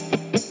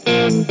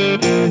What's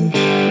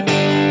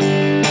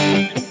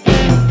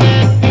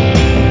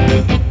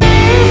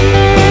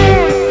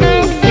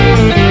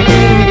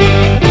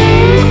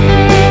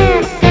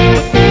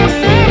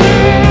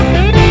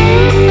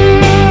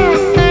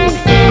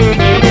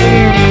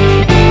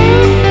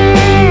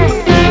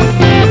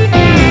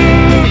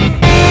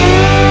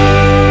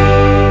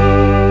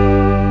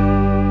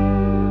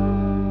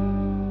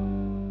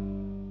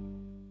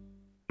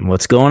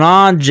going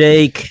on,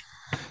 Jake?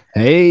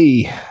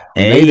 Hey,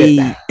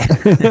 Made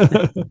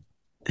it.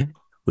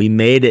 We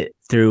made it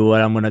through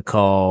what I'm going to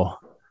call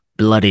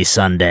Bloody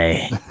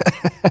Sunday.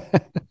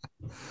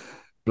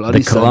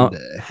 Bloody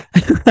Sunday.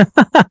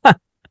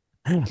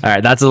 All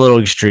right, that's a little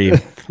extreme.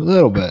 A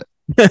little bit.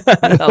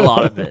 A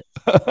lot of it.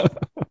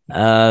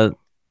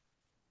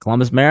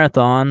 Columbus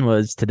Marathon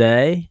was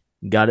today.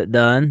 Got it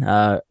done.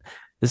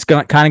 This is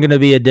kind of going to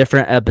be a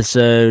different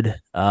episode.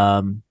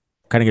 Kind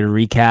of going to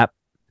recap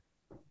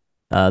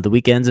the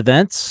weekend's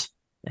events,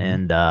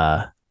 and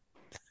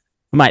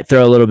we might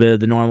throw a little bit of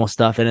the normal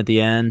stuff in at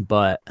the end,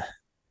 but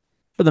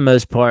for the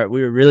most part,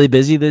 we were really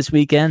busy this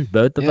weekend,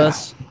 both of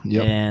us.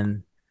 Yep.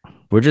 And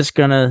we're just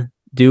gonna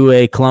do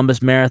a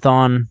Columbus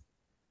Marathon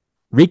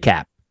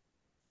recap.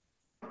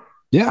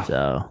 Yeah.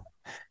 So,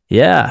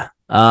 yeah.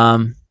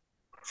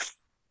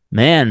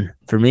 Man,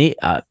 for me,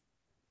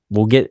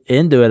 we'll get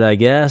into it, I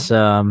guess.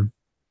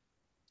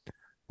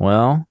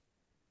 Well,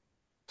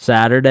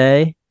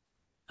 Saturday,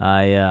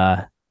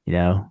 I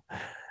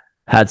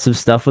had some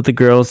stuff with the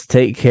girls to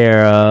take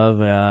care of,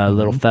 a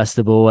little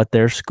festival at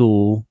their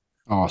school.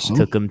 Awesome.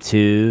 Took them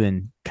to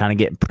and kind of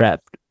getting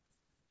prepped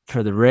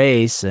for the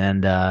race.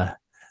 And I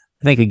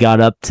think we got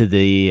up to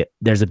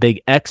there's a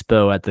big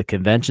expo at the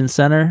convention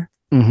center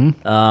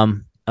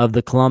of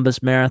the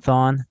Columbus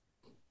Marathon.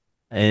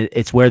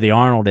 It's where the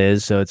Arnold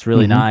is, so it's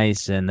really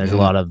nice. And there's a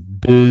lot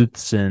of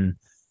booths and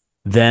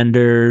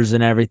vendors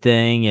and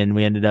everything. And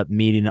we ended up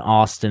meeting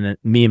Austin,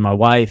 me and my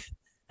wife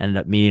ended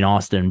up meeting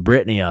Austin and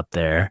Brittany up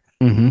there.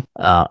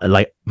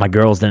 Like my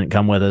girls didn't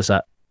come with us.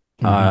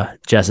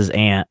 Jess's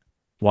aunt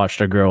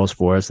watched our girls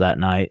for us that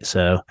night.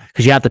 So,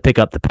 because you have to pick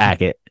up the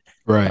packet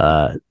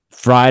right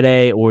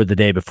Friday or the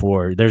day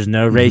before. There's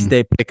no race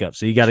day pickup,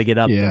 so you got to get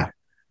up there.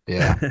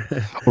 Yeah.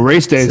 Well,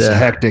 race day is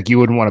hectic. You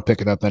wouldn't want to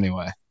pick it up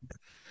anyway.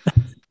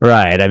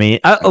 Right. I mean,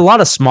 a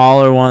lot of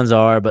smaller ones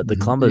are, but the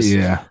Columbus,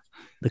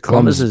 the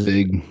Columbus is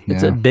big.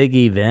 It's a big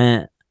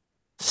event.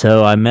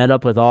 So I met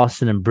up with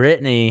Austin and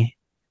Brittany.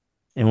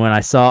 And when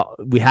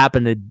we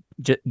happened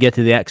to get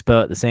to the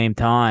expo at the same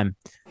time,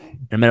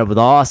 I met up with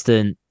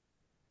Austin,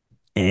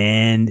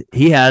 and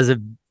he has a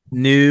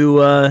new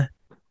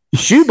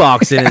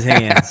shoebox in his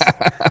hands.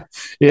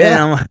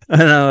 And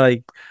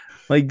I'm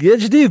like,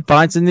 did you do?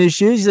 Find some new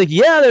shoes? He's like,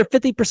 yeah, they're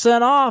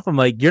 50% off. I'm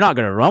like, you're not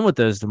gonna run with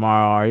those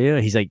tomorrow, are you?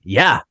 He's like,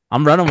 yeah,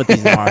 I'm running with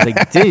these tomorrow. I was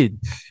like, dude,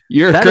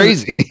 you're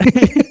crazy.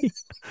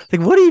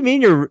 Like, what do you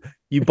mean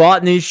you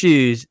bought new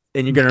shoes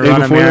and you're gonna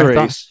run a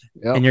marathon?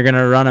 And you're going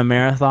to run a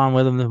marathon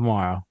with him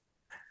tomorrow.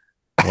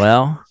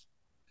 Well,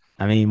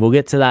 I mean, we'll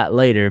get to that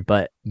later,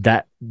 but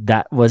that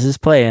was his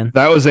plan.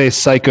 That was a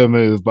psycho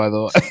move, by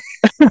the way.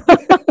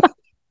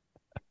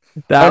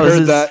 I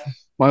heard that.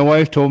 My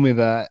wife told me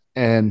that.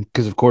 And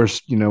because, of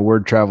course,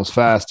 word travels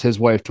fast. His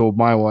wife told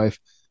my wife,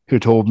 who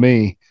told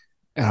me.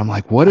 And I'm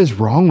like, what is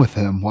wrong with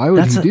him? Why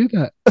would he do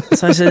that?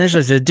 So I said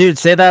initially, I said, dude,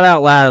 say that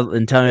out loud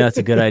and tell me that's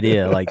a good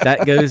idea. Like,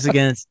 that goes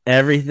against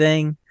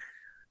everything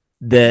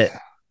that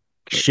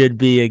should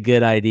be a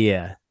good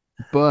idea,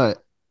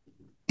 but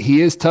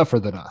he is tougher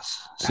than us.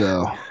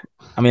 So,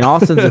 I mean,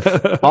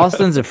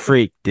 Austin's a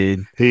freak,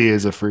 dude. He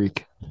is a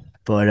freak.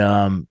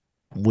 But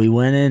we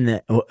went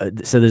in.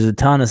 So there's a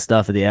ton of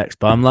stuff at the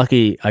expo. I'm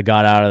lucky I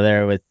got out of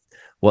there with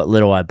what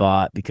little I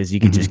bought, because you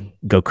could just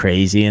go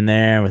crazy in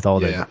there with all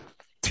the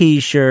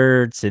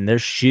T-shirts and their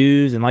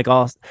shoes, and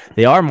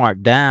they are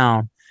marked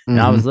down.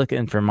 And I was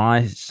looking for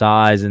my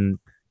size, and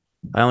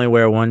I only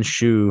wear one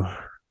shoe.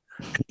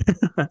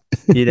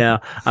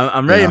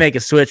 I'm ready to make a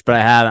switch, but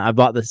I haven't. I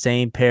bought the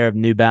same pair of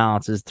New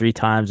Balances 3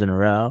 times in a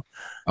row.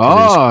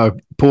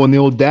 Pulling the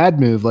old dad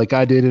move like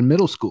I did in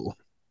middle school.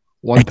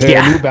 One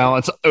pair of New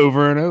Balance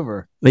over and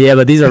over.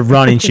 But these are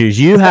running shoes.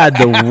 You had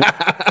the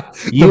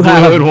blue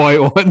and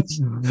white ones.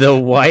 The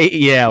white,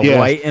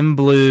 white and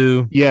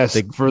blue.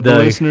 Yes, for the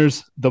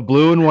listeners, the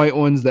blue and white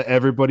ones that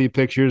everybody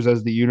pictures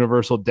as the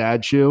universal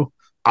dad shoe.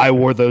 I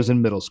wore those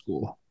in middle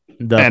school.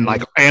 And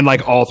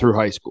all through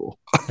high school.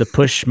 The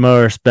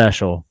Pushmower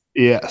Special.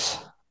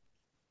 Yes.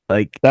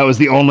 Like, that was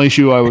the only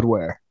shoe I would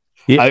wear.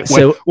 Yeah,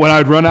 when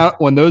I'd run out,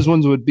 when those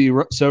ones would be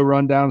so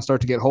run down and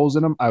start to get holes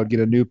in them, I would get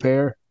a new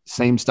pair,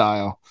 same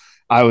style.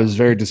 I was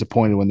very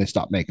disappointed when they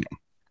stopped making them.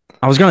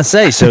 I was going to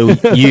say, so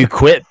you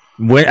quit.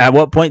 At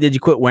what point did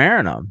you quit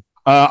wearing them?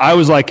 I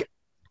was like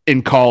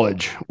in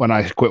college when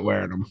I quit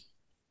wearing them.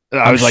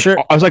 I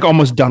was like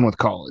almost done with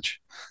college.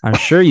 I'm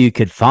sure you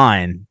could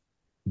find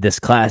this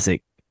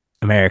classic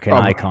American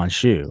Icon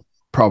shoe.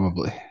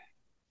 Probably.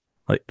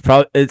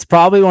 It's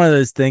probably one of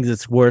those things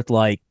that's worth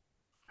like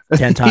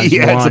 10 times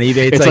Yeah, more on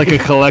eBay. It's like a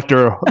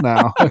collector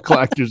now, a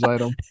collector's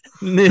item.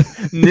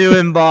 New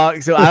in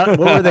box. So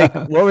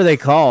what were they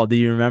called? Do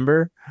you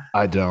remember?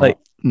 I don't.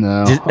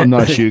 No, I'm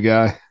not a shoe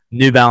guy.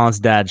 New Balance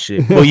dad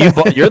shoe. Well, you're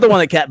the one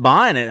that kept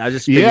buying it. I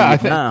just figured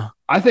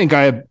I think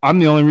I'm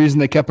the only reason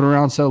they kept it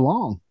around so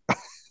long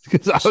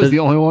because I was the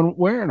only one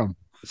wearing them.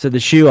 So the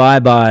shoe I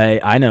buy,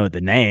 I know the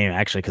name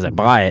actually because I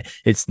buy it.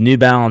 It's New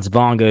Balance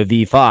Vongo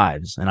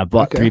V5s, and I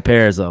bought 3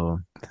 pairs of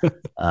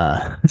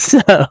them.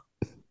 So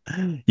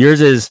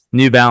yours is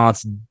New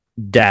Balance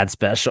Dad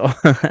Special.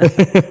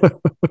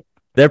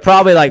 They're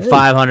probably like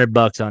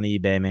 $500 on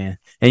eBay, man.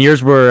 And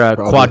yours were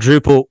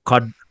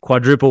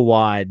quadruple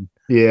wide.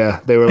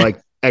 Yeah, they were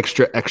like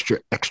extra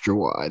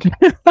wide.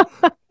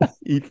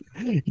 You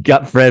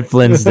got Fred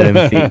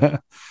Flintstone feet.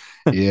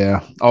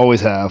 Yeah,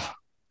 always have.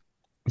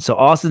 So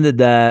Austin did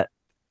that.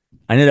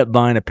 I ended up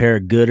buying a pair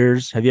of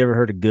Gooders. Have you ever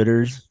heard of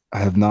Gooders? I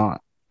have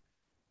not.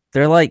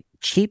 They're like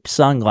cheap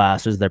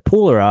sunglasses. They're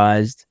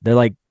polarized. They're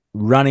like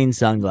running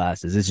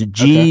sunglasses. It's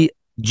GOODR,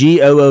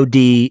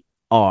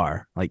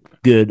 like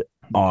good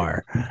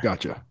R.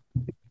 Gotcha.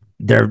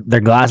 Their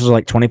glasses are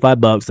like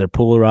 $25. They're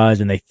polarized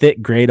and they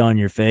fit great on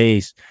your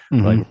face.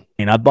 Like,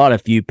 I bought a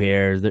few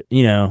pairs. That,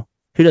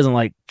 who doesn't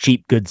like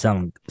cheap, good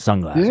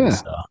sunglasses? Yeah,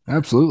 so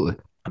absolutely.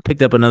 I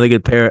picked up another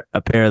good pair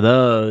of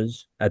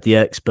those at the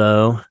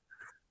expo.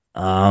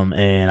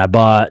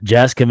 And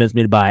Jess convinced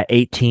me to buy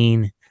an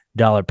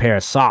 $18 pair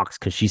of socks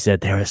because she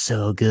said they were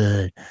so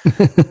good.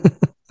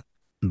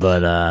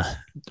 But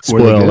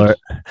spoiler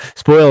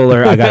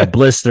alert, I got a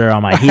blister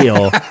on my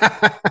heel,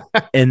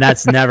 and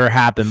that's never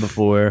happened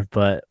before,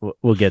 but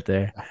we'll get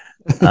there.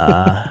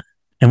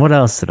 And what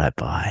else did I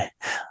buy?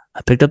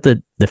 I picked up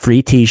the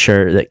free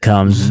t-shirt that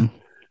comes,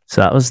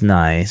 so that was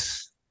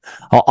nice.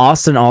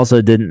 Austin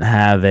also didn't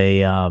have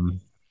a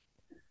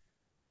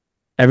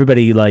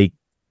everybody like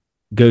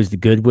goes to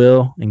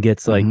Goodwill and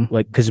gets like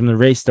because when the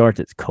race starts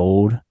it's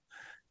cold,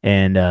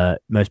 and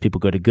most people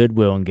go to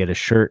Goodwill and get a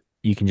shirt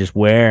you can just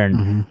wear,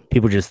 and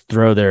people just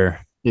throw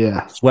their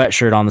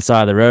sweatshirt on the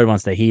side of the road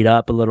once they heat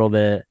up a little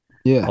bit.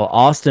 Yeah. Well,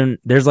 Austin,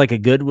 there's like a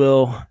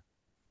Goodwill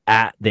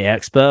at the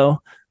expo,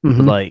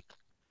 but like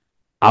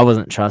I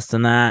wasn't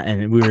trusting that,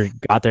 and we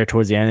got there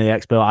towards the end of the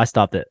expo. I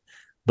stopped at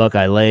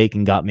Buckeye Lake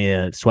and got me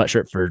a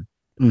sweatshirt for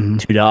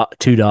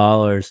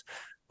 $2.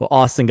 Well,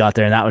 Austin got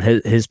there, and that was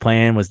his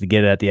plan was to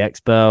get it at the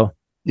expo.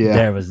 Yeah,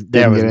 there was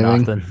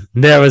nothing.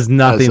 There was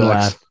nothing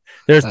left.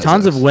 There's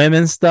tons of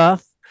women's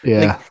stuff. Yeah,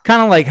 like,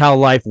 kind of like how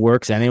life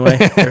works anyway.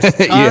 There's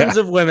tons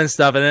of women's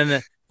stuff, and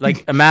then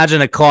like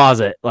imagine a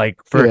closet like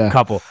for a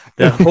couple.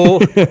 The whole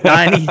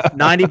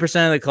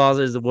 90% of the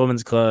closet is the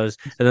woman's clothes,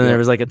 and then there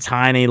was like a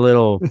tiny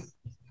little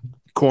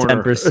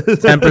corner.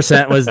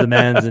 10% was the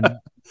men's, and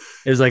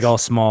it was like all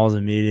smalls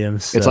and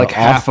mediums. So it's like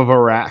half of a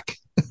rack.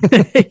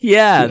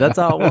 Yeah, that's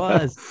how it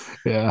was.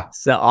 Yeah.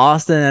 So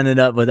Austin ended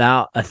up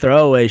without a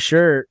throwaway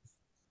shirt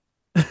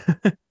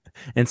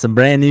and some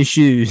brand new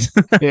shoes.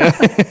 Yeah.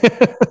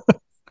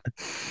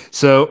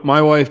 So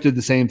my wife did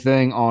the same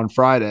thing on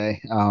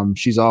Friday.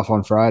 She's off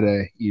on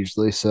Friday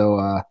usually.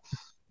 So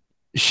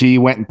she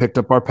went and picked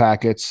up our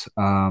packets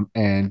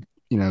and,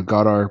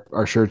 got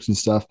our shirts and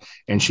stuff.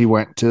 And she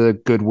went to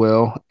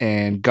Goodwill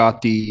and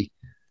got the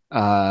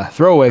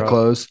throwaway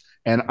clothes.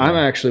 And I'm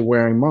actually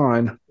wearing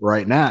mine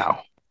right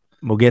now.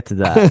 We'll get to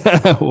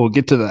that. We'll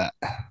get to that.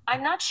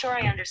 I'm not sure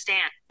I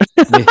understand.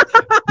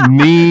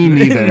 Me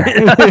neither.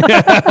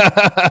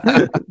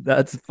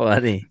 That's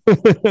funny.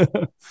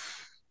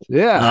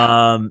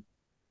 Yeah.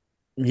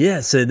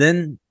 Yeah. So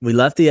then we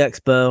left the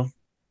expo,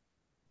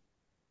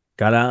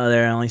 got out of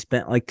there. I only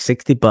spent like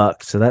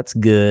 $60, so that's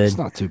good. It's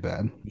not too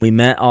bad. We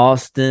met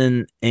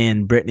Austin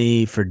and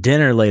Brittany for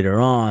dinner later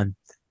on.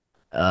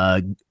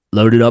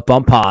 Loaded up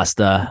on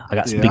pasta. I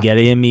got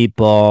spaghetti and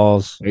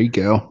meatballs. There you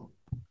go.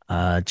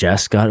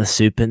 Jess got a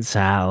soup and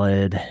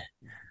salad.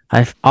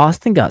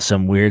 Austin got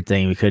some weird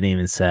thing we couldn't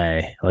even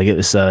say. Like it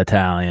was so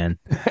Italian.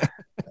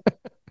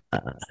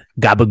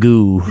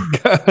 Gabagoo.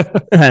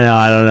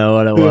 I don't know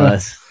what it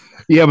was.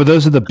 Yeah, but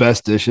those are the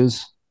best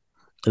dishes.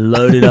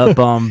 Loaded up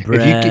on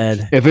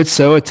bread. If it's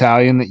so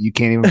Italian that you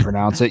can't even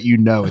pronounce it,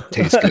 it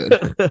tastes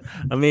good.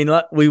 I mean,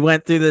 we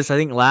went through this, I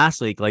think,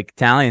 last week. Like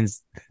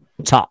Italians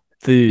top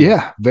food.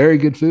 Yeah, very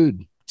good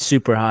food.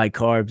 Super high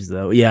carbs,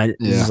 though. Yeah,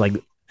 it's like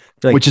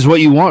which is what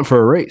you want for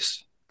a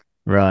race.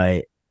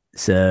 Right.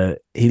 So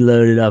he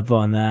loaded up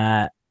on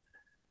that.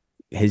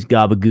 His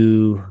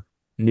gabagoo,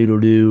 noodle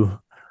doo.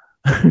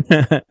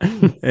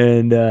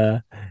 And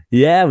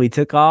we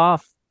took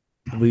off.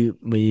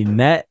 We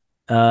met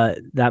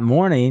that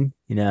morning,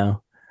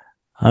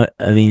 I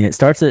mean it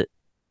starts at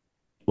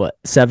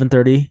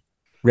 7:30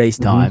 race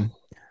time.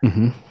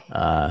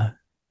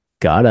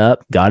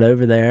 Got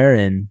over there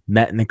and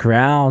met in the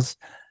corrals,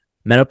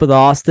 met up with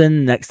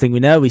Austin. Next thing we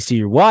know, we see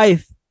your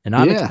wife, and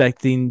I'm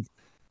expecting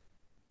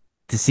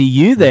to see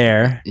you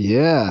there.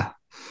 Yeah.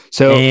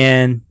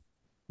 And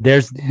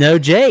there's no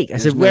Jake. I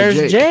said,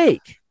 where's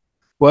Jake?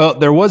 Well,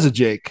 there was a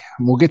Jake.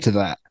 We'll get to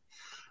that.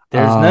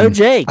 There's no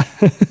Jake.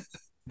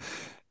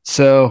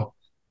 So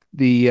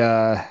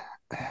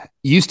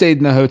you stayed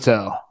in the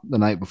hotel the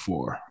night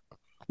before.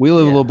 We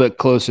live a little bit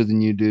closer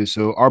than you do,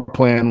 so our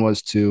plan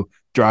was to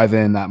drive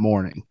in that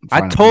morning.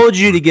 I told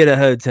you to get a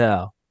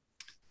hotel,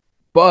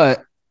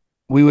 but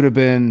we would have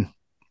been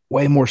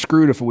way more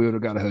screwed if we would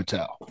have got a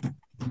hotel.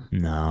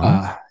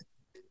 No.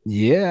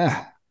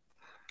 Yeah.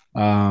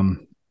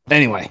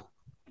 Anyway,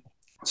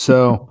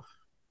 so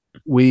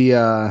we, we've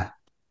got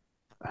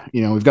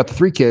the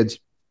 3 kids,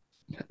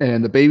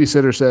 and the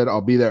babysitter said, I'll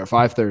be there at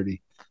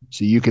 5:30.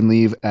 So you can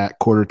leave at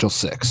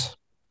 5:45.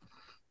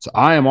 So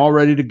I am all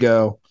ready to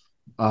go.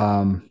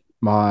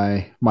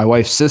 My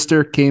wife's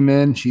sister came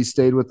in. She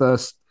stayed with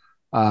us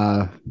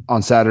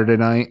on Saturday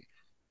night.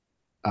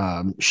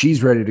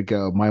 She's ready to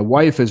go. My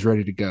wife is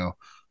ready to go.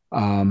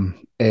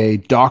 A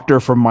doctor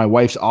from my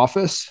wife's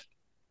office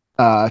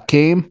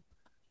came.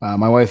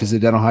 My wife is a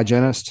dental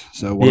hygienist,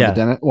 so one of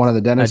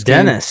the dentists. A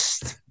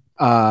dentist.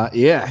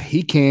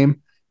 He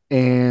came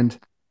and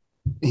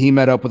he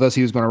met up with us.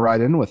 He was going to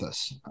ride in with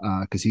us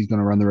because he's going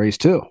to run the race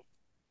too.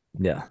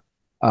 Yeah.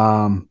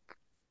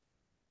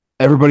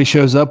 Everybody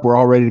shows up. We're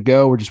all ready to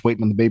go. We're just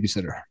waiting on the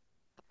babysitter.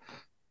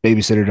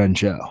 Babysitter doesn't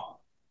show.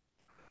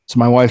 So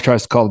my wife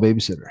tries to call the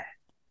babysitter.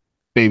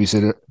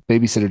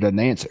 Babysitter doesn't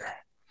answer.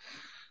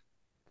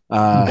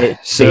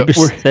 So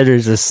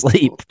babysitter's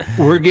asleep.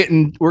 We're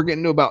getting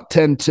to about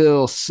 10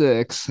 till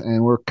 6,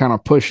 and we're kind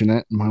of pushing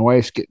it. My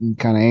wife's getting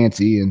kind of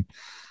antsy, and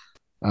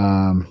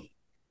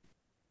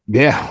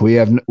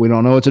we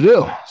don't know what to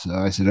do. So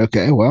I said,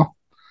 okay, well,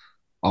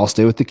 I'll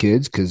stay with the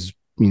kids because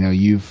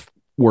you've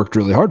worked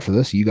really hard for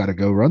this. You got to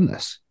go run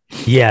this.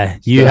 Yeah,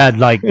 you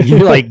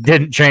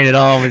didn't train at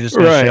all. We're just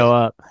gonna show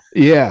up.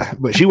 Yeah,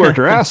 but she worked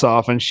her ass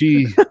off, and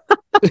she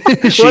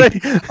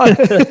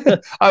I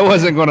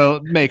wasn't going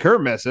to make her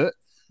miss it.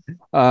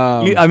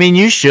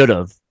 You should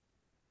have.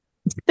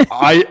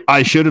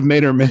 I should have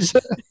made her miss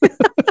it.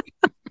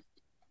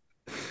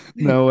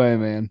 No way,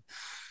 man.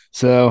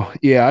 So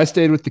yeah, I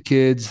stayed with the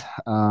kids.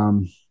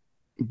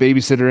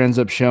 Babysitter ends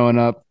up showing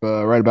up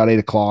right about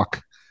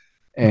 8:00,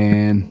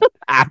 and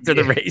after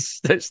the race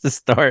starts to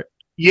start.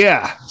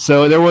 Yeah,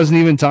 so there wasn't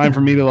even time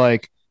for me to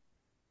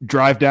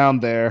drive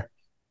down there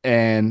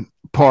and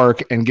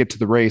park and get to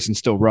the race and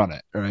still run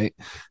it. Right?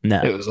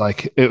 No, it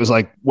was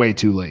way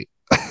too late.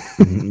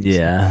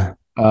 Yeah.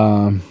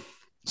 So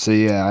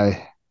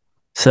yeah,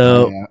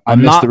 I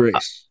missed the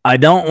race.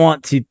 I'm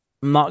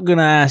not going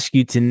to ask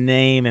you to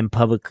name and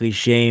publicly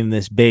shame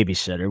this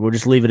babysitter. We'll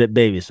just leave it at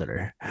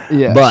babysitter.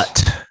 Yeah.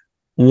 But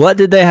what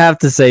did they have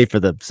to say for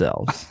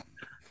themselves?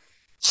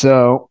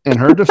 So in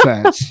her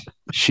defense,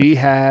 she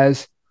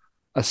has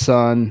a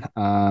son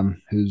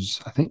who's,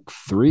 I think,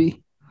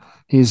 3.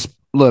 He's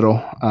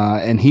little,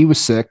 and he was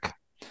sick,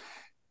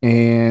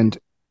 and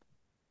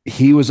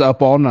he was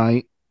up all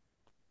night,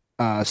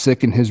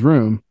 sick in his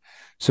room.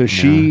 So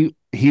he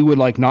would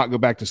not go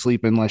back to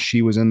sleep unless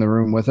she was in the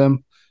room with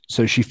him.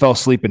 So she fell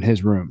asleep in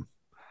his room,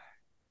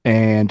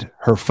 and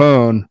her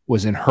phone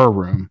was in her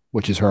room,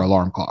 which is her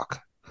alarm clock.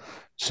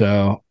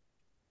 So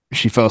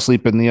she fell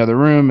asleep in the other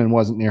room and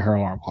wasn't near her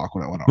alarm clock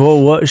when it went off.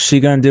 Well, what is she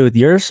going to do with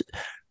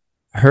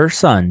her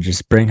son?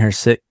 Just bring her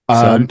sick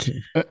son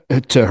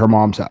to her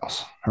mom's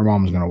house. Her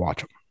mom was going to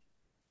watch him.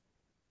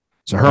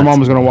 So her mom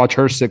was going to watch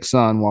her sick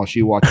son while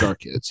she watched our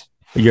kids.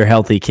 Your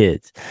healthy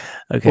kids.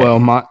 Okay.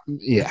 Well,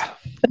 yeah.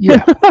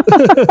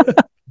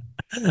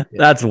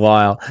 That's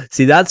wild.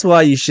 See, that's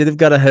why you should have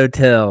got a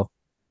hotel,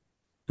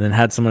 then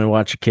had someone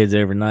watch your kids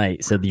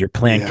overnight, so that your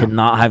plan could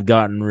not have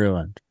gotten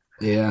ruined.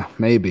 Yeah,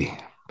 maybe,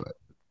 but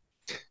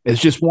it's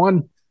just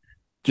one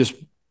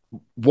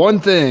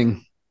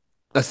thing.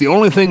 That's the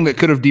only thing that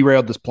could have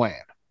derailed this plan.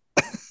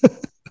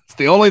 It's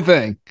the only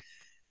thing,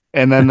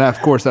 and then of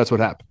course that's what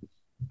happened.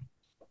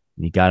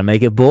 You got to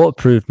make it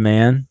bulletproof,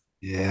 man.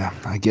 Yeah,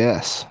 I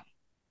guess.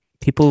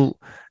 People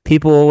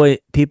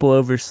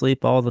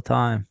oversleep all the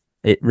time.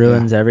 It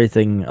ruins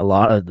everything. A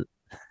lot.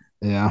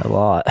 Yeah.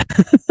 I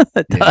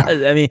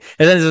mean,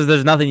 and then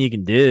there's nothing you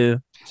can do.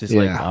 It's just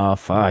oh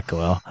fuck.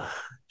 Well,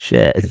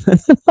 shit.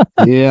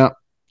 Yeah.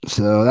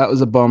 So that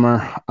was a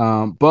bummer.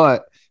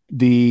 But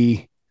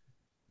the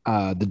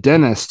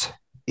dentist,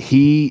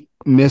 he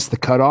missed the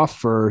cutoff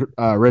for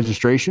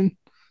registration,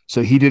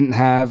 so he didn't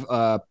have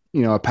a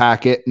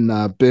packet and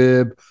a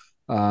bib,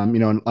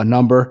 a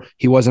number.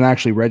 He wasn't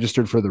actually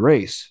registered for the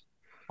race.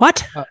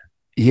 What?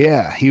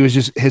 Yeah,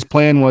 his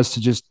plan was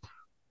to just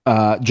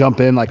jump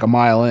in a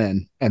mile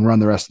in and run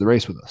the rest of the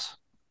race with us.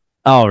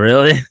 Oh,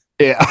 really?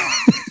 Yeah.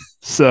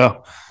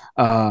 So,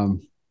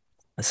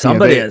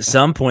 somebody at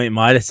some point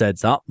might have said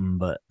something,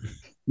 but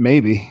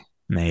maybe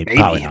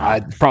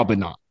probably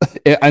not,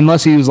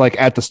 unless he was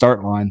at the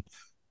start line.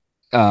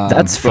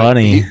 That's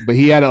funny. But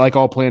he had it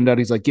all planned out.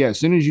 He's like, yeah, as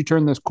soon as you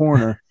turn this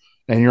corner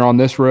and you're on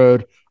this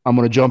road, I'm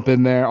going to jump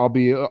in there. I'll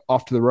be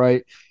off to the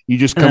right. You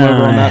just come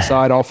over on that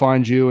side. I'll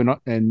find you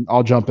and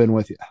I'll jump in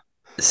with you.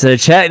 So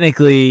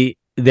technically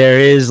there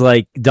is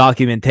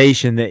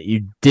documentation that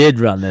you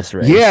did run this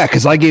race. Yeah.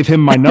 Cause I gave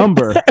him my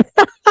number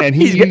and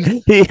he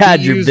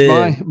had your used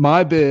bib.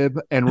 my bib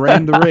and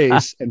ran the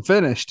race and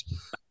finished.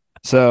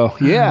 So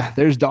yeah,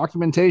 there's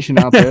documentation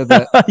out there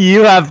that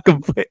You have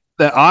complete.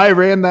 that I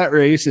ran that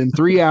race in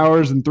 3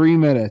 hours and 3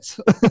 minutes.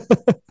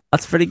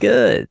 That's pretty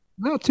good.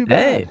 Not too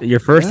Hey, bad. your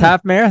first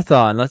half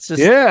marathon. Let's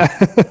just Yeah.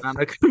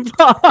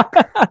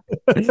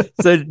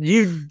 So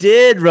you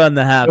did run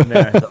the half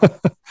marathon.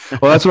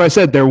 Well, that's what I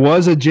said. There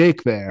was a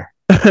Jake there.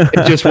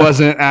 It just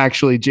wasn't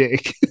actually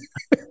Jake.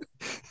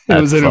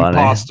 It was an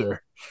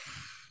imposter.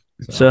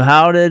 So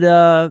how did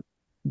the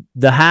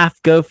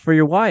half go for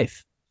your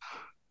wife?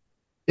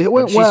 It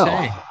went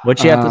well.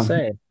 What'd she have to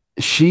say?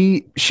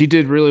 She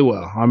did really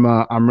well.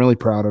 I'm really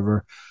proud of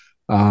her.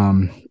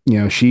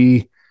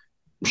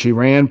 She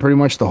ran pretty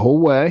much the whole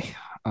way.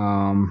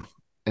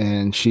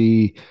 And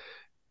she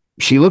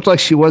looked like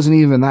she wasn't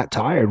even that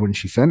tired when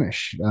she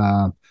finished.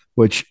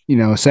 Which,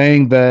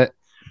 saying that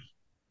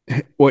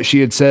what she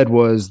had said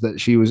was that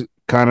she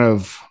kind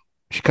of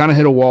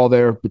hit a wall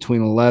there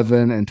between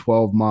 11 and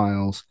 12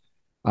 miles.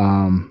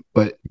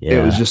 But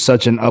it was just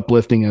such an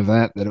uplifting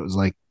event that it was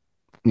like,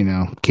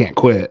 can't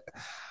quit.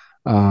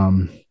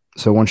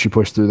 So once she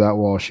pushed through that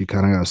wall, she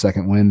kind of got a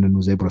second wind and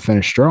was able to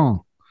finish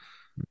strong.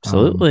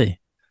 Absolutely.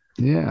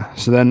 Yeah.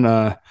 So then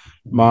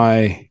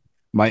my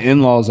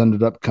in-laws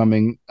ended up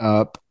coming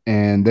up,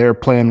 and their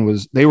plan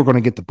was they were going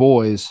to get the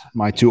boys,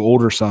 my 2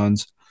 older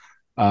sons,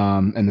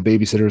 and the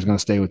babysitter was going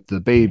to stay with the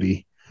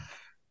baby.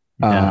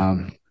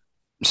 Yeah.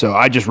 So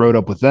I just rode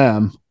up with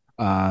them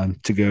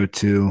to go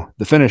to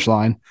the finish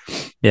line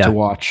to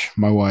watch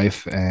my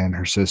wife and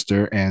her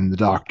sister and the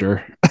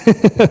doctor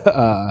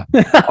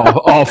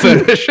all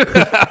finish.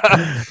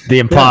 The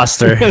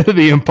imposter.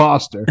 The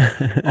imposter.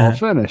 All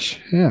finish.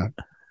 Yeah.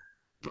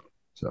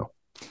 So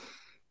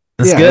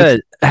that's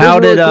good. How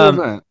did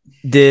cool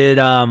did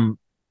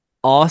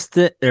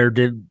Austin, or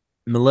did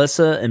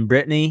Melissa and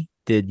Brittany,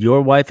 did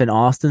your wife and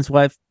Austin's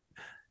wife,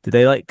 did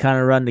they like kind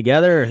of run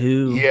together, or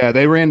who? Yeah,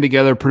 they ran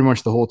together pretty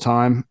much the whole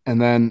time.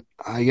 And then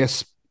I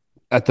guess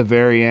at the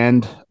very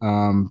end,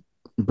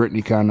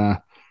 Brittany kind of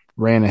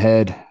ran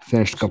ahead,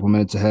 finished a couple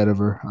minutes ahead of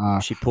her.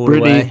 She pulled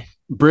away.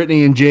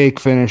 Brittany and Jake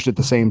finished at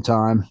the same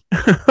time.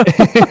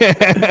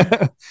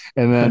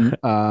 And then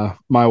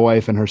my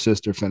wife and her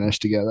sister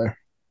finished together.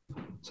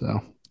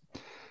 So,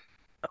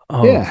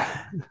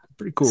 yeah,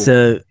 pretty cool.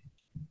 So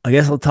I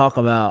guess we'll talk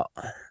about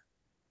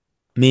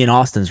me and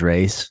Austin's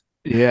race.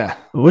 Yeah.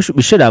 We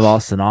should have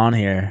Austin on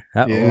here.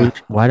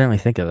 Why didn't we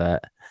think of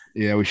that?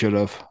 Yeah, we should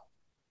have.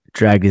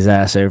 Dragged his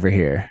ass over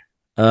here.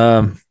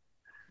 Then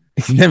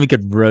we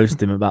could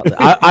roast him about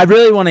that. I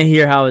really want to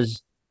hear how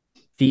his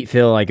feet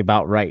feel like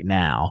about right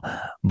now.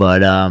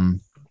 But you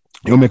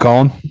want me to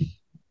call him?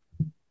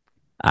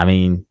 I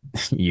mean,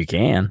 you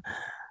can.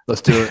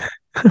 Let's do it.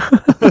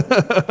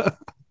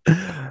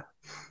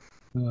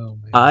 Oh,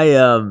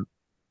 man.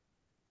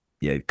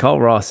 Call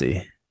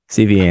Rossi.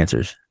 See if he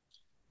answers.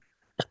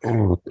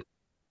 I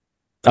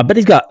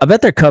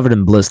bet they're covered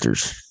in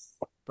blisters.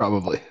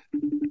 Probably.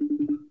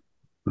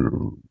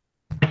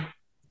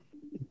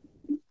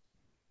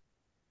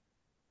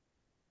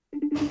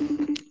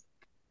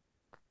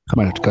 I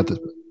might have to cut this.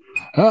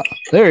 Oh,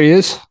 there he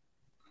is.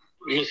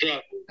 What's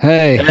up?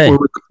 Hey.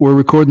 We're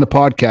recording the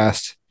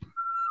podcast.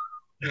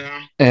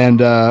 Yeah. And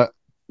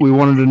we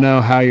wanted to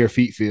know how your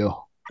feet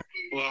feel.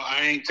 Well,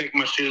 I ain't take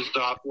my shoes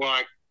off. Well,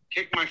 I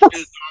kicked my shoes off,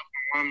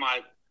 and one of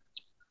my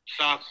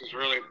socks is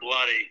really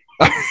bloody.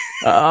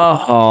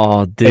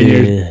 Oh,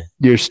 dude.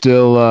 You're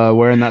still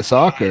wearing that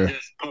sock, or? I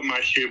just put my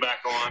shoe back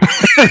on.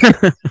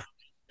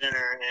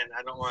 Dinner, and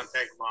I don't want to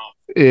take them off.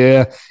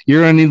 Yeah,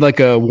 you're gonna need like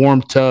a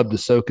warm tub to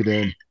soak it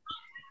in.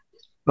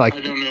 Like,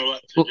 I don't know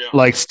what to do.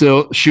 Like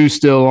shoe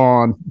still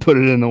on, put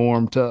it in the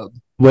warm tub.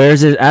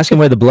 Where's it? Ask him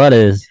where the blood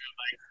is.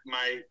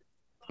 My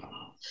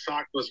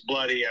sock was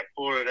bloody. I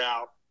pulled it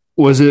out.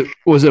 Was it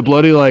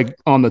bloody like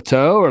on the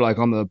toe or like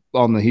on the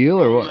heel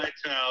or what? My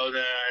toe that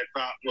I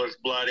thought was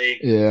bloody.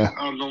 Yeah.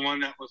 On the one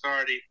that was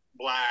already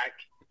black.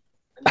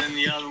 And then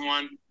the other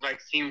one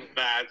like seems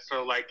bad.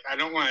 So like I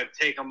don't want to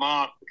take them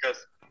off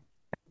because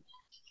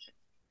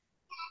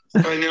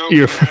I know I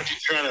have to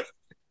try to.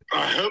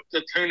 I hope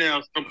the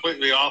toenail's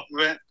completely off of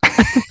it,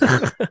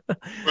 but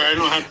I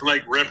don't have to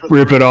like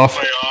rip it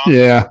off.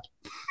 Yeah,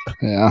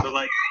 yeah. So,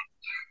 like,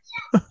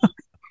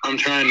 I'm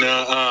trying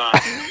to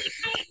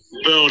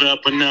build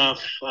up enough,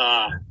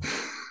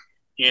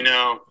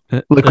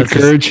 liquid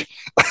courage.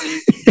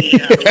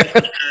 Yeah, liquid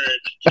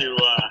courage to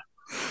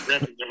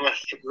rip the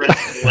rest of the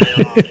way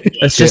off.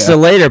 It's just a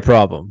later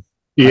problem.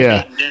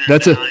 Yeah,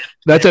 that's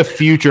a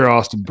future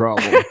Austin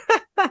problem.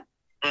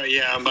 But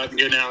yeah, I'm about to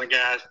go down to the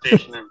gas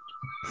station and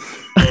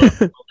go a little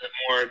bit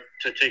more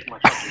to take my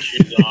fucking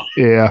shoes off.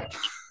 Yeah,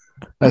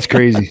 that's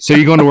crazy. So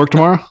you going to work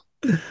tomorrow?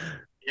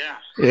 Yeah.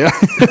 Yeah.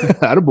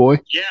 Attaboy.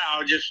 Yeah,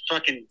 I'll just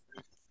fucking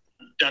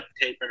duct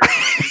tape it or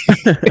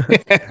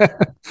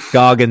something.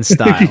 Goggins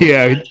style.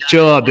 Yeah,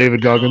 chill out,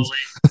 David Goggins.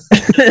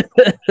 Said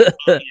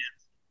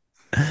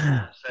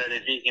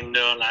if he can do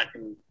it, I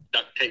can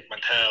duct tape my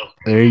toe.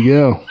 There you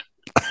go.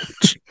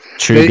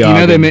 True.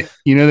 They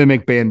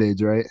make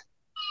Band-Aids, right?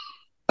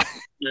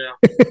 Yeah.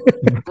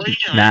 Well,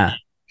 Nah.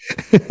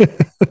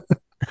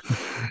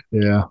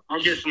 Yeah.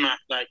 I'll get some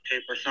black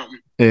tape or something.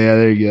 Yeah,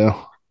 there you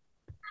go.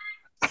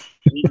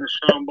 Eating the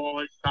Strong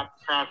Boy, stop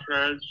the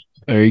crossroads.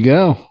 There you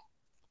go.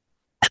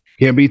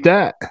 Can't beat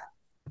that.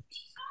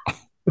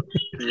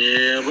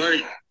 Yeah,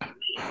 buddy.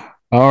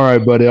 All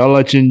right, buddy. I'll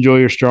let you enjoy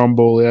your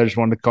Stromboli. I just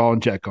wanted to call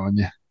and check on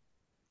you.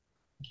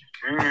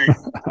 All right.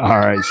 All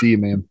right. See you,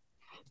 man.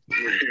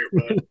 Here,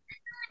 bud.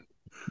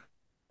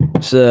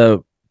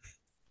 So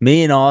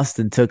me and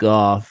Austin took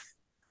off.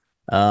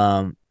 We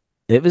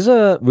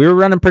were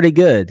running pretty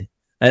good.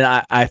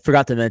 And I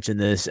forgot to mention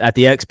this. At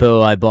the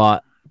expo, I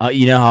bought,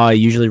 you know how I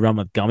usually run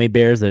with gummy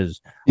bears,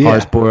 those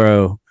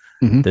Harsboro,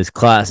 those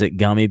classic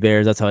gummy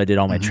bears. That's how I did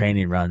all my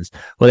training runs.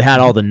 Well, they had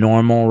all the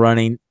normal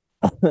running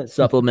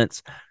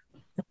supplements.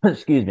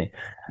 Excuse me.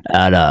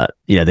 At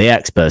the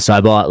expo. So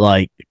I bought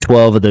like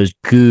 12 of those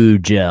goo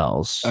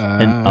gels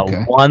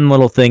and one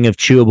little thing of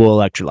chewable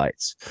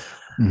electrolytes.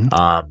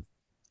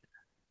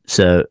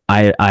 So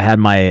I had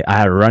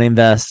a running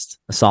vest,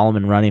 a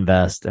Solomon running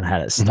vest, and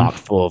had it stocked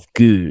full of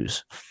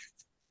goos.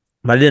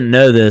 But I didn't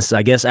know this.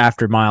 I guess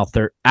after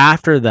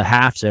the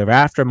half's over,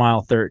 after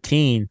mile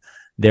 13,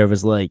 there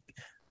was like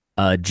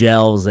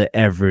gels at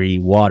every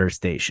water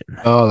station.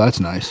 Oh, that's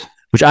nice.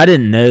 Which I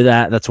didn't know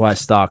that. That's why I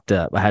stocked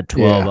up. I had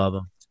 12 of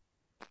them.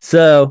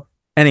 So,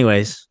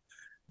 anyways,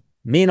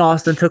 me and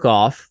Austin took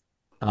off.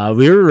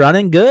 We were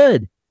running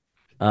good.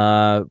 We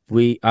were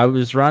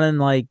running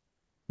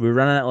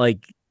at like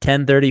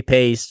 10:30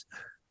 pace.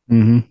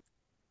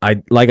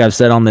 Like I've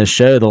said on this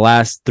show, the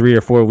last 3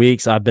 or 4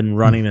 weeks I've been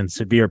running in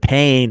severe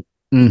pain,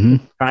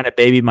 trying to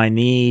baby my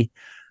knee.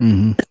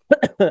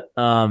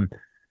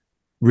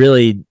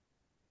 Really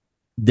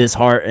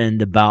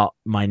disheartened about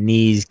my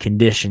knee's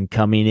condition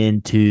coming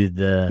into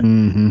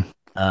the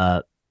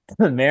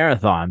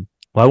marathon.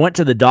 Well, I went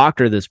to the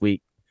doctor this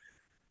week.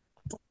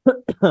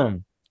 I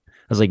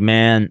was like,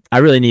 man, I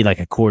really need like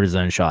a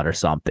cortisone shot or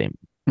something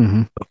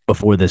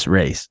before this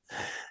race.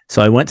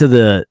 So I went to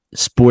the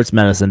sports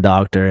medicine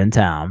doctor in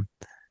town.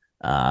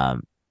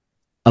 Sorry,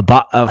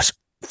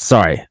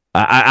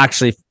 I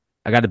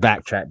got to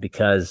backtrack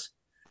because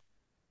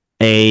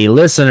a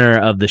listener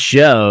of the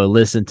show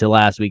listened to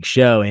last week's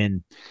show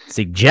and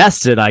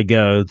suggested I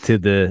go to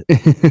the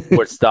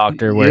sports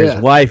doctor where his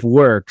wife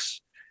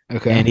works.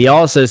 Okay. And he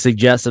also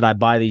suggested I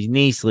buy these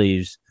knee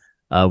sleeves,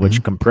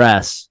 which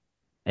compress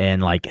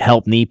and like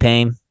help knee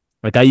pain.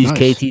 Like I use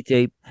KT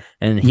tape,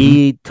 and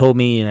he told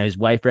me, his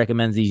wife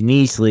recommends these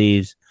knee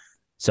sleeves.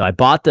 So I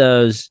bought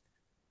those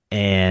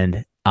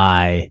and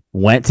I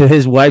went to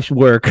his wife's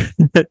work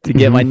to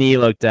get my knee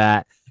looked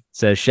at.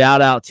 So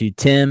shout out to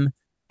Tim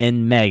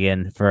and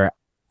Megan for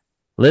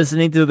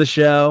listening to the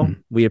show.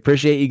 We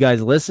appreciate you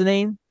guys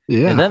listening.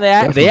 Yeah. And then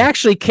they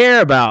actually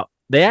care about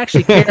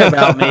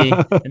me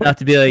enough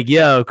to be like,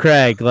 yo,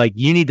 Craig, like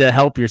you need to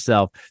help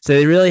yourself. So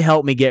they really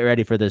helped me get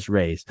ready for this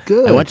race.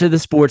 Good. I went to the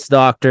sports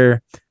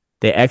doctor.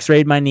 They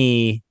x-rayed my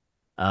knee.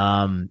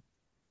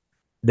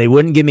 They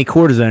wouldn't give me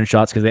cortisone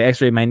shots because they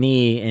x-rayed my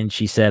knee, and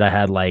she said I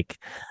had like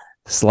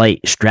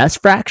slight stress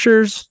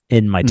fractures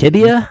in my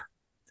tibia,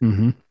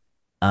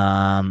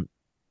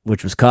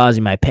 which was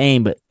causing my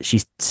pain. But she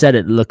said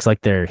it looks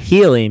like they're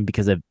healing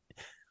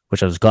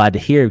which I was glad to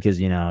hear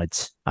because I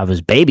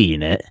was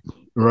babying it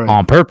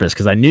on purpose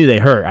because I knew they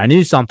hurt. I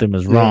knew something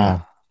was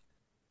wrong.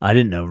 I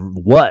didn't know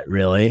what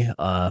really,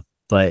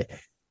 but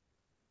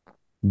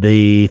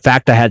the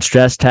fact I had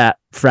stress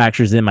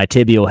fractures in my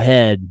tibial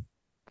head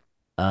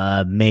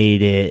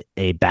made it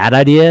a bad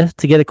idea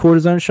to get a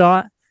cortisone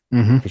shot.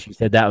 Because she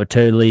said that would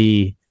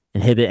totally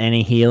inhibit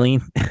any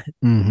healing,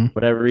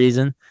 whatever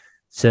reason.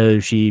 So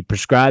she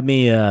prescribed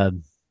me a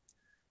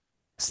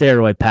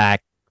steroid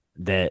pack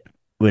that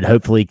would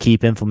hopefully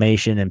keep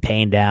inflammation and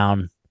pain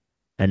down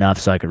enough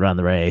so I could run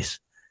the race.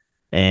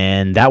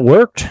 And that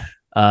worked.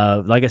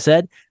 Like I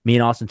said, me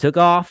and Austin took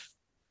off.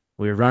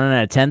 We were running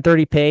at a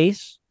 10:30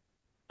 pace.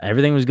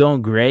 Everything was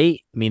going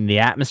great. I mean, the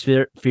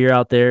atmosphere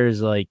out there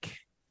is like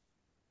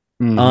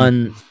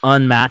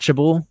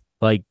unmatchable.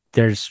 Like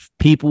there's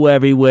people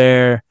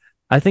everywhere.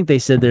 I think they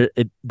said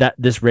that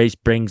this race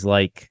brings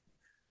like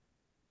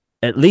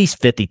at least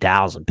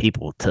 50,000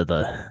 people to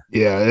the.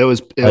 Yeah, it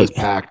was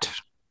packed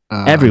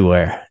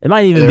everywhere. It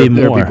might even be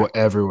more. There are people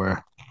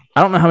everywhere.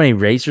 I don't know how many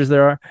racers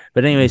there are,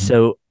 but anyway,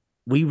 so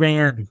we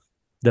ran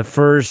the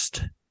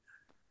first,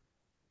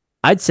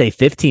 I'd say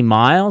 15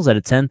 miles at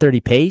a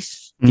 10:30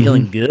 pace.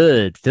 Feeling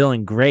good,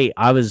 feeling great.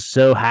 I was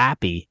so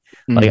happy.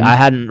 Like I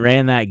hadn't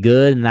ran that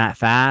good and that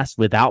fast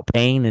without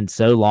pain in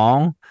so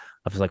long.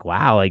 I was like,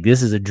 wow, like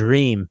this is a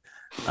dream.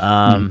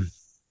 I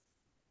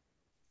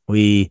think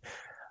we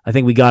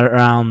got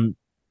around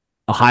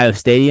Ohio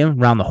Stadium,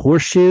 around the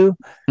Horseshoe,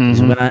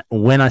 is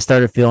when I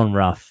started feeling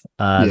rough.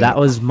 That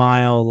was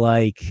mile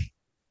like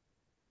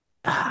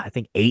I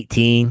think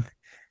 18.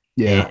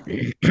 Yeah.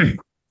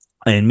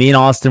 And me and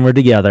Austin were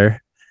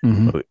together.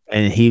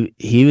 And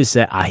he was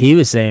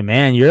saying,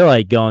 man, you're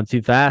like going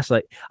too fast.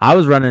 Like I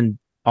was running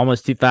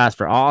almost too fast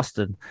for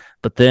Austin,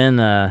 but then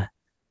I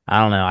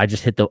don't know. I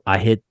just hit the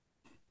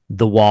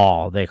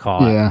wall, they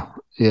call it. Yeah.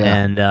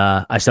 And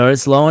I started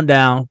slowing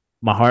down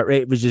my heart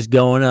rate was just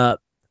going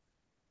up.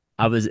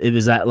 It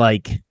was at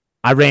like,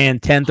 I ran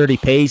 10:30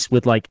 pace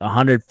with like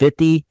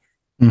 150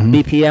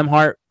 BPM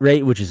heart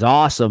rate, which is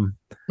awesome.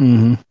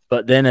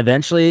 But then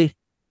eventually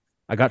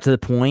I got to the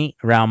point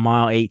around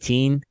mile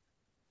 18.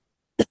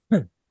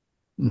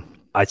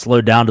 I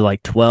slowed down to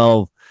like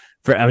 12.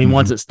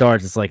 Once it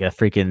starts, it's like a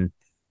freaking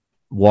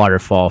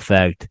waterfall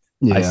effect.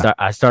 Yeah.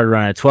 I started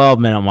running a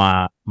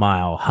 12-minute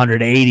mile,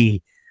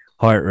 180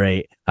 heart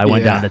rate. I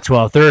went down to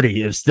 12:30.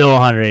 It was still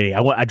 180.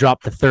 I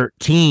dropped to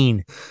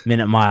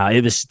 13-minute mile.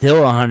 It was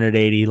still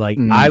 180. Like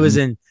I was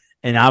in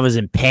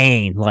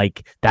pain.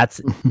 Like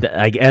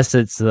I guess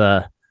it's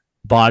the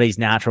body's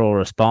natural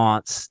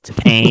response to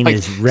pain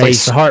is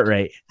raise the heart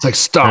rate. It's like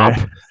stop.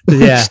 Right?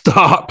 Yeah,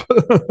 stop.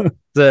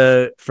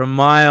 So from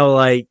mile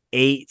like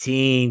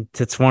 18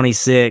 to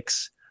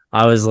 26,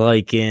 I was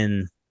like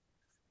in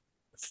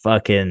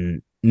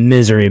fucking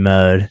misery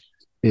mode.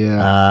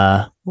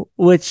 Yeah.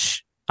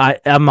 Which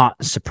I'm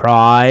not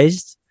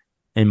surprised.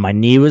 And my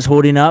knee was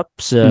holding up.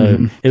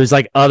 So it was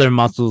like other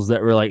muscles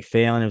that were like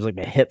failing. It was like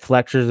my hip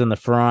flexors in the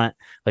front,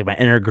 like my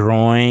inner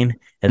groin,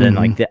 and then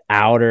like the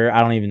outer. I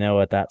don't even know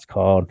what that's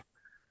called.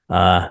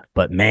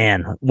 But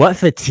man, what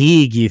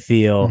fatigue you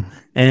feel.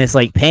 And it's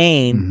like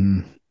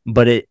pain,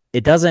 but it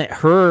doesn't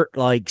hurt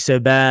like so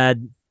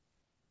bad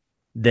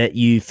that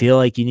you feel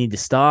like you need to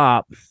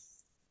stop.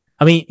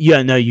 I mean,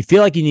 you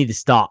feel like you need to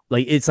stop.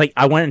 Like it's like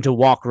I went into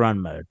walk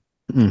run mode.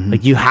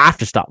 Like you have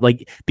to stop,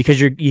 like,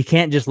 because you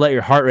can't just let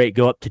your heart rate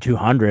go up to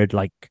 200.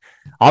 Like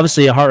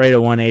obviously a heart rate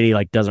of 180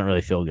 like doesn't really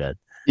feel good.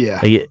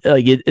 Yeah,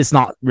 it's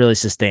not really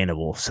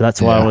sustainable. So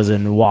that's why I was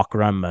in walk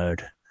run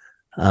mode.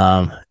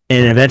 And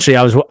eventually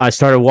I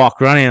started walk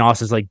running, and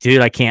Austin's like,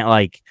 dude, I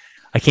can't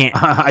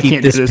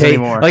keep this pace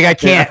anymore. Like I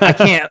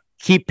can't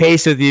keep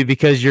pace with you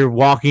because you're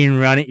walking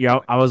and running.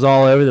 I was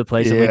all over the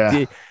place.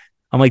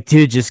 I'm like,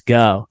 dude, just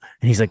go.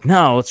 And he's like,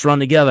 no, let's run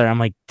together. I'm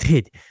like,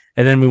 dude.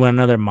 And then we went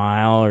another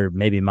mile or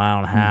maybe a mile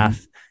and a half.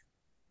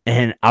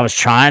 And I was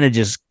trying to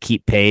just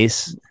keep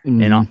pace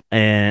and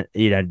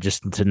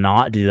just to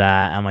not do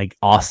that. I'm like,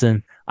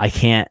 Austin, I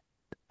can't.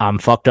 I'm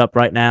fucked up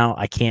right now.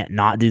 I can't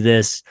not do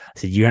this. I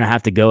said, you're going to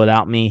have to go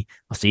without me.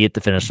 I'll see you at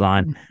the finish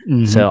line.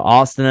 So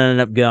Austin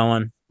ended up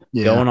going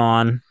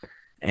on.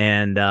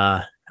 And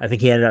I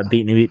think he ended up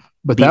beating me.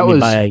 But that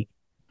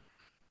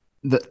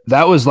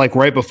was like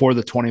right before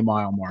the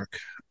 20-mile mark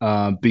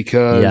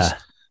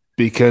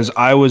because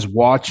I was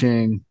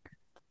watching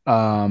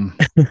on,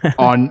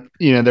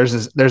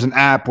 there's an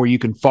app where you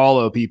can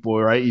follow people,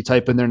 right? You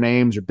type in their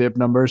names or bib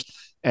numbers.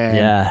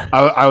 And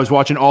I was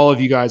watching all of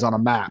you guys on a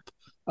map.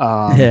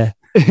 What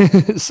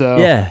it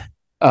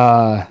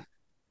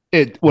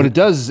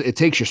does is it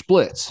takes your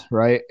splits,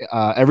 right?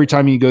 Every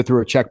time you go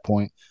through a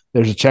checkpoint,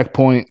 there's a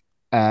checkpoint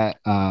at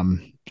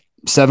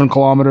 7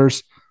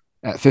 kilometers,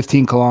 at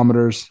 15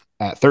 kilometers,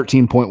 at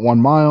 13.1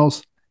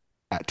 miles,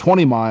 at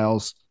 20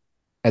 miles,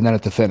 and then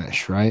at the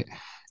finish, right?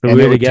 So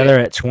we were together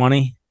at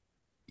 20.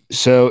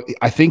 So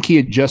I think he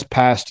had just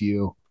passed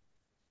you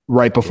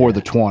right before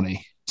the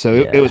 20. So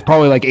it was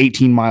probably like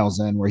 18 miles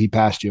in where he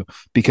passed you,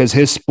 because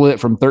his split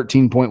from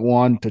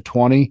 13.1 to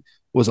 20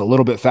 was a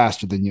little bit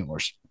faster than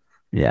yours.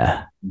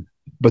 Yeah.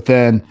 But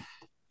then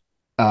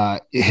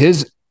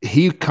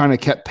he kind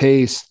of kept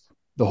pace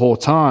the whole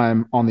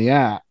time on the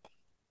app.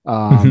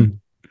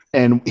 And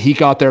he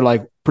got there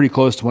like pretty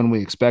close to when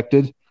we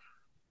expected.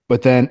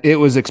 But then it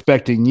was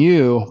expecting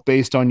you,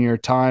 based on your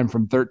time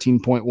from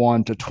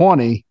 13.1 to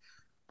 20,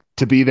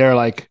 to be there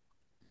like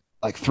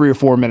 3 or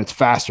 4 minutes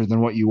faster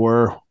than what you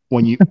were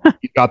when you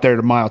got there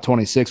to mile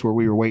 26 where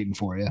we were waiting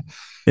for you.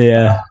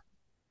 Yeah.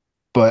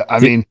 But I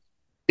mean,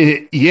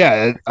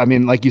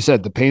 like you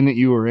said, the pain that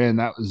you were in,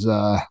 that was,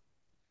 I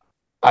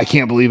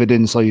can't believe it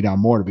didn't slow you down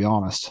more, to be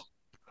honest.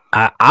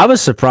 I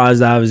was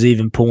surprised I was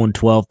even pulling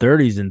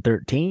 12:30s and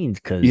 13s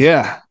because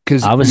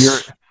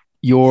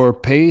your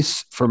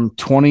pace from the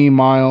 20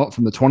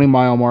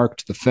 mile mark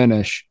to the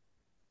finish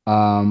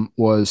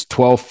was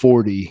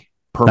 12:40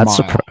 per mile.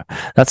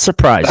 That's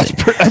surprising.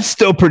 That's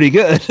still pretty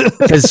good.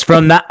 Because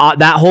from that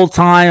whole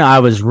time, I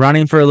was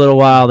running for a little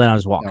while, then I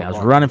was walking. I was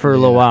running for a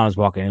little while, I was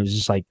walking. It was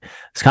just like,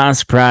 it's kind of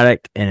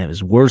sporadic, and it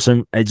was worse.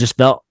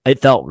 It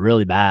felt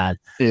really bad.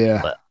 Yeah,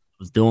 but I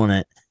was doing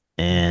it,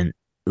 and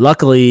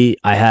luckily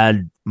I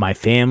had my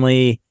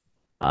family.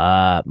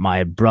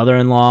 My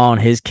brother-in-law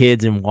and his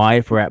kids and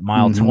wife were at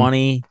mile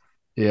 20.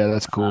 Yeah,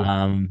 that's cool.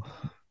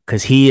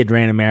 Because he had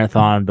ran a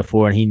marathon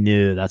before, and he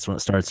knew that's when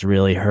it starts to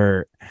really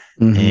hurt.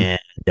 And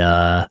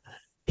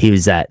he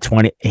was at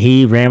 20.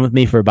 He ran with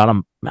me for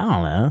about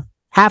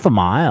half a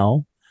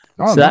mile.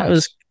 So that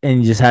was, and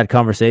he just had a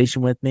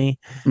conversation with me.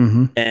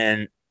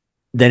 And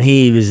then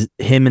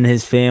him and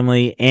his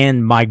family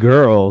and my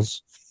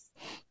girls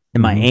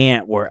and my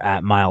aunt were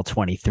at mile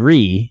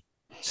 23.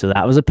 So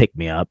that was a pick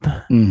me up.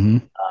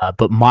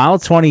 But mile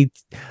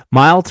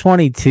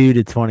 22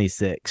 to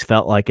 26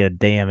 felt like a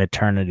damn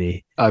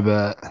eternity. I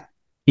bet.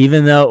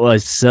 Even though it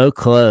was so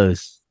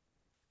close.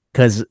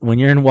 Because when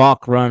you're in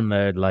walk run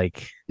mode,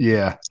 like,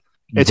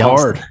 it's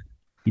hard.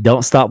 You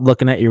don't stop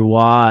looking at your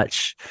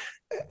watch.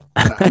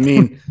 I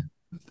mean,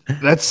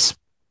 that's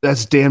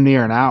damn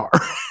near an hour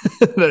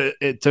that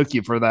it took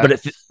you for that.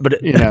 But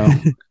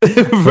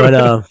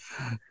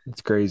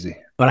it's crazy.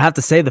 But I have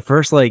to say, the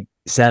first like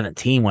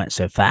 17 went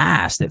so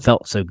fast. It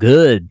felt so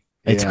good.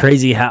 It's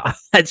crazy how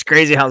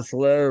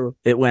slow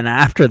it went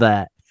after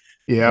that.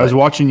 Yeah, I was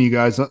watching you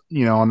guys,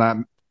 on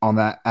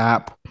that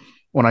app.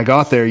 When I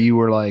got there, you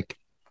were like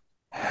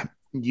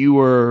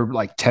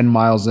 10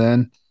 miles in.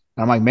 And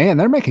I'm like, man,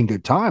 they're making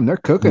good time. They're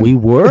cooking. We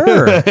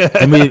were.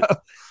 And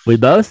we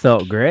both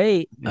felt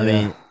great. Yeah. I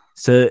mean,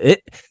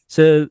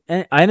 so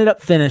I ended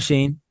up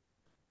finishing.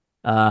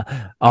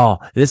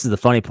 This is the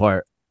funny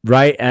part.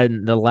 Right at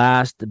the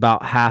last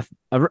about half,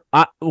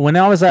 when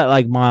I was at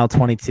like mile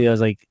 22, I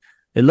was like,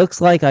 it looks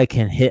like I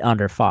can hit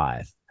under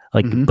 5,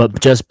 but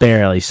just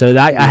barely. So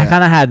I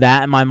kind of had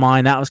that in my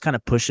mind. That was kind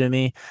of pushing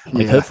me.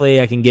 Like,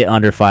 hopefully I can get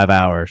under 5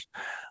 hours.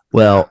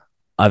 Well,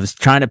 I was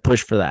trying to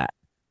push for that.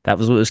 That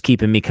was what was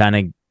keeping me kind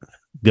of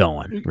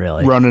going,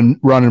 really. Running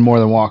more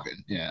than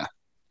walking. Yeah.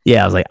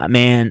 Yeah. I was like,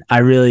 man,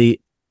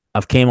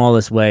 I've came all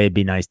this way. It'd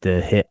be nice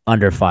to hit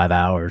under 5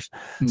 hours.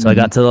 So I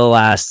got to the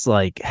last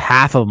like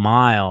half a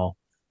mile,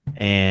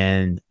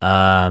 and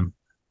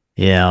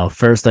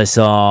first I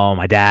saw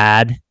my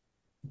dad,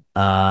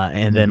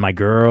 and then my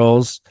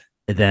girls,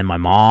 and then my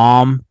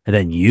mom, and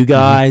then you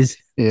guys.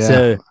 Yeah.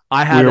 So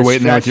we were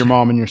waiting there with your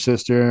mom and your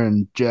sister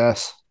and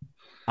Jess.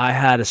 I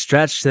had a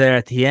stretch there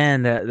at the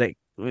end that it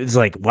was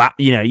like, wow,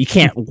 you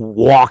can't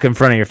walk in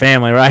front of your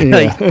family, right? Yeah.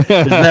 Like,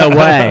 there's no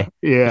way.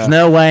 Yeah. There's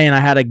no way. And I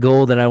had a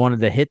goal that I wanted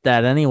to hit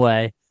that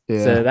anyway.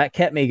 Yeah. So that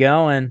kept me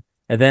going.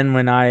 And then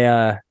when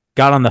I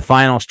got on the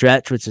final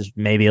stretch, which is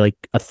maybe like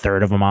a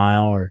third of a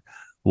mile or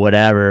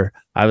whatever,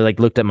 I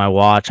like looked at my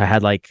watch.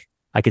 I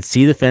could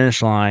see the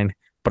finish line,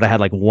 but I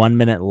had like 1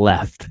 minute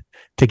left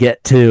to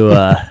get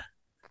to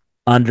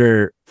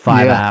under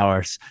 5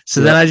 hours. So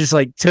then I just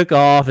like took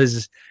off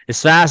as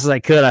fast as I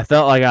could. I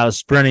felt like I was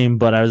sprinting,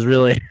 but I was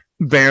really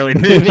barely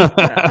moving.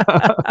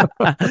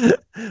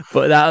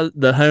 But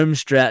the home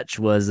stretch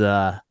was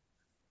it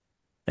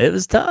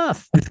was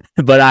tough.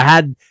 But I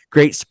had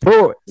great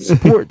support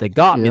that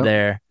got me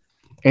there.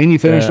 And you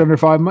finished under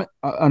 5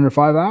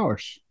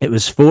 hours. It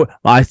was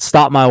I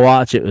stopped my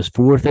watch. It was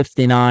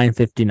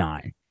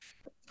 4:59:59.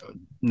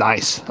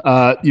 Nice.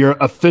 Your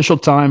official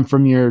time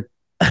from your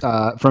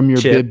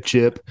bib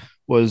chip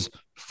was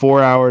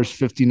 4 hours,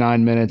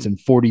 59 minutes, and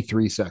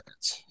 43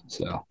 seconds.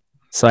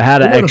 So I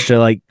had an extra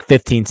like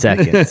 15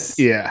 seconds.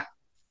 Yeah.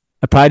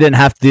 I probably didn't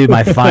have to do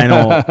my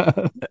final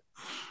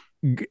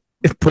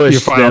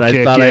push that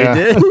I thought I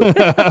did.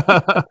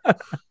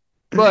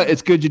 But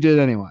it's good you did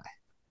anyway.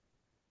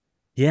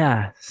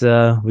 Yeah.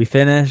 So we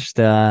finished.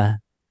 Felt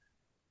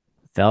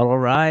all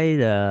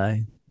right.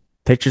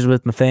 Pictures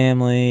with my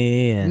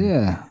family,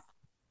 and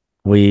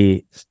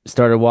we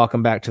started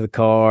walking back to the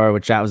car,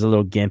 which that was a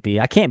little gimpy.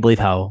 I can't believe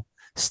how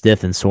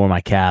stiff and sore my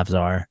calves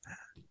are,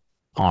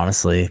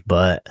 honestly.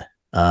 But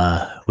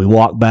we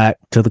walked back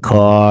to the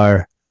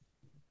car,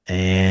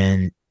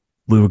 and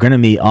we were going to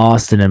meet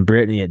Austin and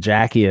Brittany at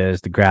Jackie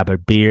O's to grab a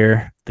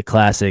beer, the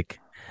classic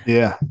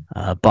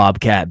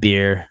Bobcat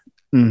beer,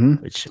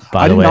 which,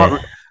 by the way,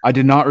 I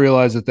did not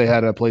realize that they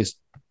had a place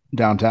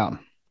downtown.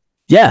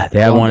 Yeah, they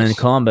have one in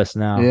Columbus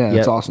now. Yeah,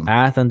 it's awesome.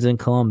 Athens and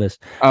Columbus.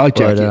 I like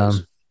Jackie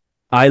O's.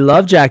 I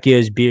love Jackie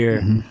O's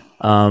beer.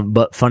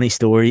 But funny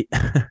story,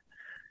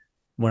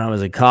 when I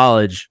was in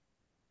college,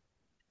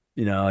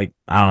 like,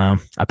 I don't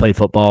know, I played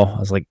football. I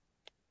was like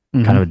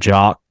kind of a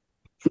jock.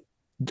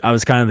 I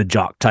was kind of the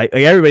jock type.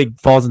 Like, everybody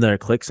falls into their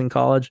cliques in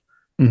college,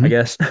 I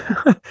guess.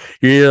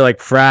 You're either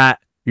like frat,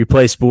 you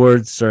play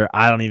sports, or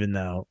I don't even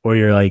know, or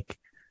you're like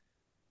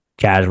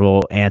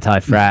casual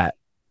anti-frat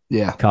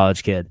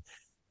college kid.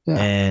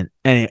 Yeah.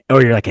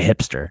 Or you're like a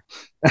hipster.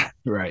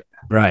 Right.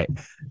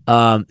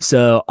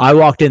 So I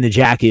walked into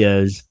Jackie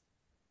O's.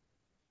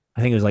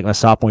 I think it was like my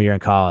sophomore year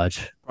in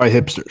college. Probably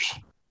hipsters.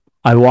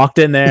 I walked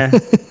in there.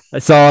 I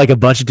saw like a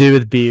bunch of dudes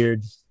with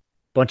beards,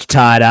 bunch of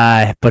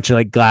tie-dye, bunch of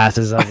like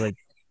glasses. I was like,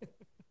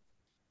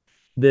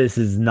 this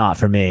is not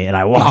for me. And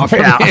I walked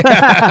out.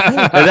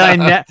 And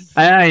then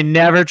I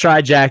never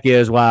tried Jackie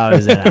O's while I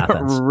was in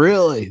Athens.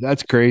 Really?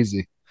 That's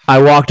crazy. I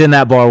walked in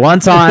that bar one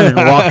time and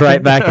walked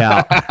right back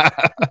out.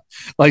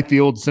 Like the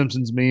old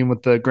Simpsons meme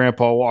with the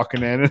grandpa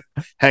walking in and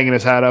hanging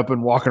his hat up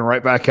and walking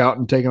right back out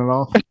and taking it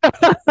off.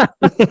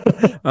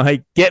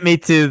 Like, get me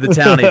to the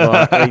townie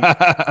bar. Like,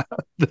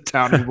 the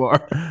townie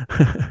bar.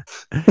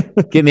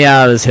 Get me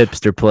out of this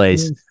hipster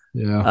place.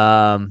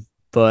 Yeah.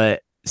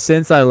 But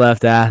since I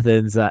left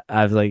Athens, I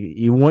was like,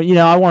 I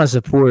want to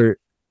support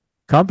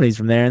companies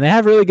from there, and they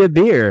have really good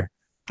beer.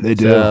 They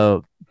do.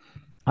 So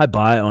I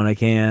buy it when I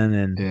can,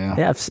 and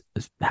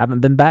haven't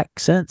been back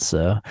since.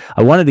 So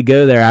I wanted to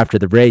go there after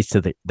the race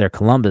to their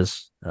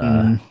Columbus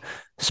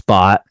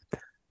spot,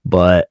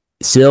 but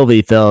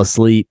Sylvie fell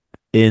asleep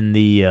in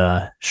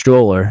the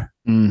stroller,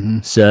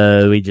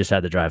 so we just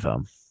had to drive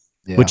home,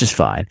 which is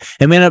fine.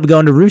 And we ended up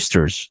going to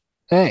Roosters.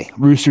 Hey,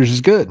 Roosters is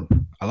good.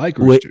 I like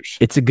Roosters.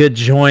 It's a good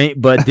joint,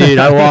 but dude,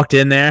 I walked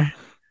in there,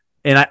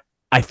 and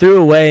I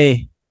threw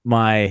away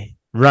my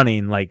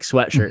running like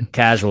sweatshirt,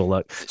 casual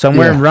look. So I'm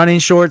wearing running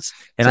shorts,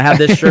 and I have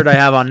this shirt I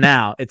have on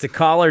now. It's a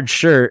collared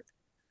shirt.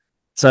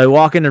 So I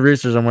walk into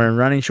Roosters. I'm wearing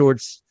running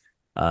shorts,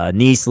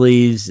 knee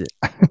sleeves,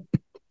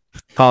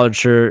 collared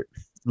shirt.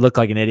 Look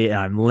like an idiot, and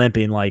I'm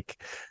limping like.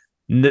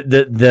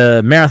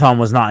 The marathon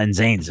was not in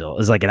Zanesville. It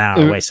was like an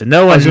hour away, so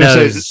no one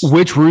knows.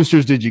 Which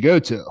Roosters did you go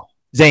to?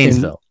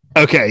 Zanesville.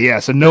 Okay, yeah.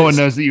 So no one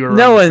knows that you were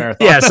running a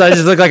marathon. Yeah, so I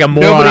just look like a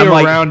moron.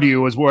 Nobody around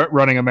you was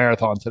running a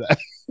marathon today.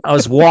 I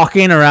was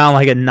walking around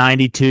like a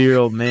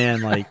 92-year-old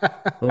man. Like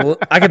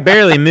I could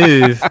barely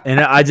move,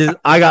 and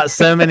I got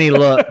so many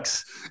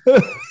looks.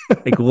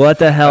 Like, what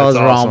the hell is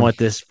wrong with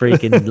this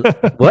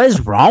freaking? What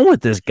is wrong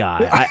with this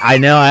guy? I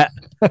know.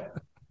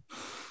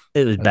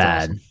 It was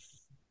bad, awesome.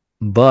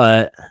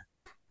 But.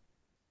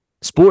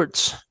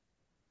 Sports,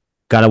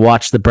 got to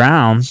watch the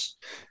Browns.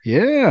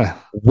 Yeah,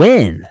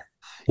 win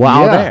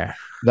while there.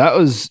 That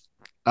was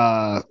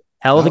hell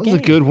of a game.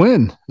 A good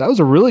win. That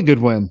was a really good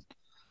win.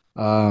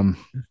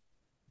 PJ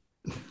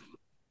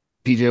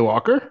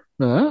Walker,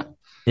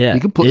 yeah,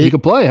 he could play. He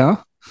could play, huh?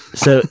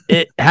 So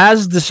it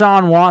has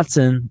Deshaun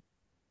Watson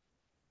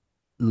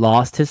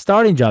lost his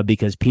starting job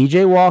because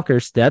PJ Walker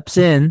steps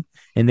in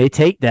and they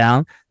take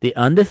down the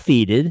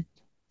undefeated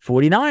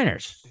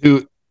 49ers.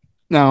 Who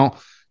now?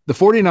 The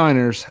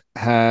 49ers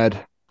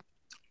had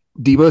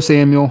Deebo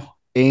Samuel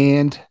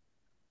and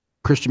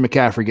Christian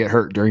McCaffrey get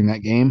hurt during that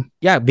game.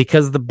 Yeah,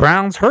 because the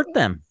Browns hurt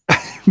them.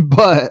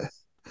 But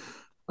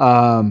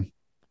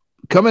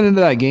coming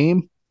into that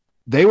game,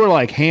 they were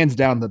like hands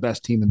down the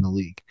best team in the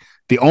league.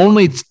 The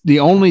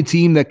only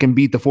team that can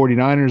beat the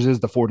 49ers is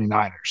the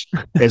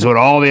 49ers, is what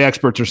all the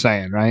experts are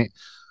saying, right?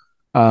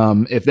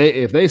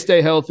 If they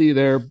stay healthy,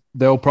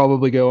 they'll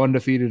probably go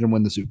undefeated and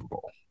win the Super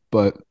Bowl.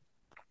 But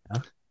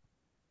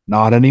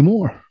not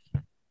anymore.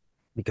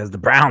 Because the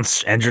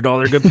Browns injured all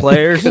their good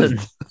players and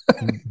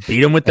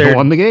beat them with their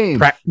won the game.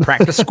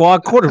 Practice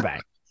squad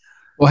quarterback.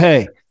 Well,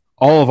 hey,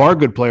 all of our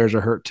good players are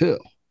hurt too.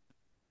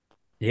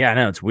 Yeah, I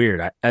know. It's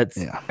weird. I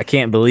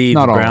can't believe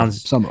not the all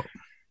Browns. Some of them.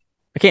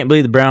 I can't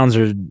believe the Browns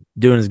are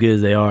doing as good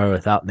as they are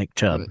without Nick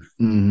Chubb.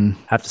 Mm-hmm.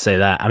 I have to say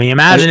that. I mean,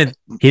 imagine if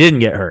he didn't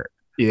get hurt.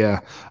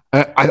 Yeah.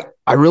 I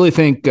really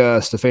think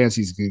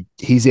Stefanski's good.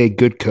 He's a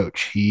good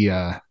coach.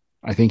 I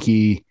think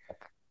he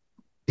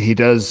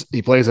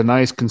plays a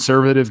nice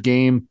conservative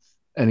game,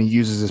 and he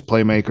uses his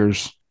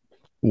playmakers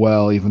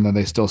well, even though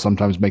they still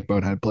sometimes make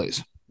bonehead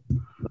plays.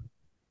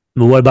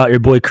 But what about your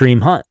boy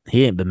Kareem Hunt?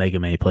 He ain't been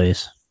making many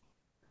plays.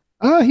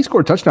 He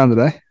scored a touchdown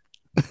today.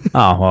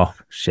 Oh well,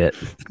 shit.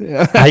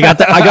 Yeah. I got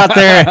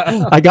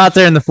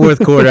there in the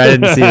fourth quarter. I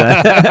didn't see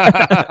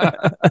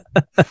that.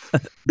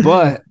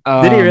 But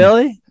did he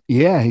really?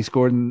 Yeah, he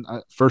scored in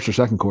first or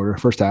second quarter,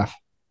 first half.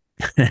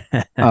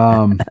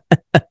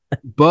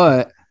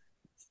 But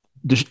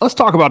let's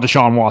talk about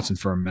Deshaun Watson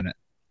for a minute.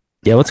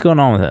 Yeah, what's going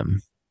on with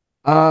him?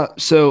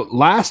 So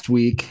last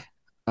week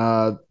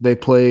they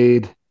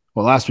played.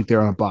 Well, last week they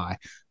were on a bye.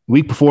 The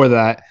week before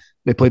that,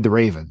 they played the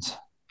Ravens,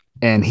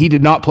 and he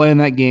did not play in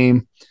that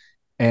game.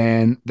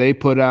 And they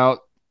put out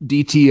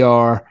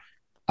DTR,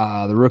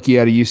 the rookie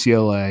out of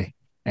UCLA,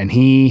 and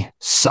he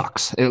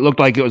sucks. It looked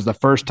like it was the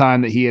first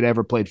time that he had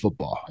ever played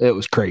football. It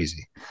was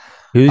crazy.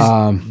 Who's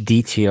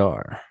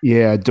DTR?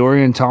 Yeah,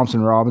 Dorian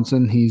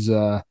Thompson-Robinson. He's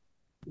a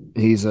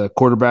rookie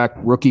quarterback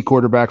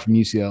from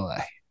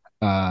UCLA.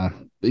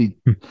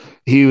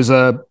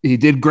 He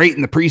did great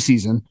in the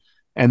preseason,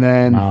 and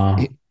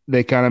then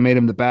they kind of made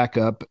him the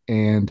backup,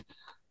 and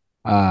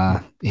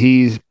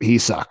he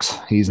sucks.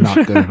 He's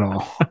not good at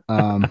all.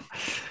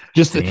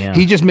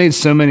 He just made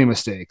so many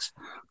mistakes.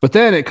 But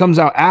then it comes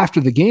out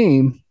after the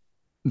game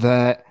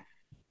that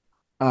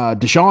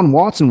Deshaun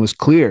Watson was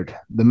cleared.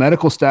 The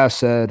medical staff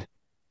said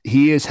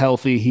he is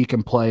healthy. He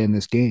can play in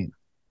this game.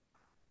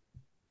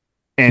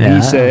 And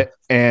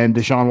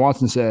Deshaun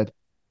Watson said,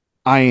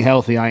 I ain't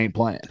healthy. I ain't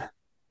playing.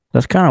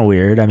 That's kind of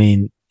weird. I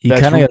mean,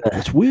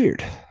 it's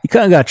weird. You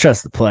kind of got to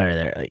trust the player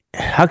there. Like,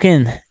 how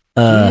can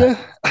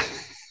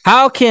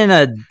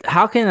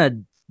a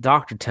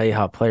doctor tell you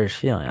how a player's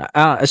feeling?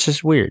 It's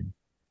just weird.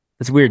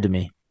 It's weird to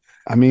me.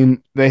 I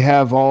mean, they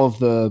have all of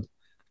the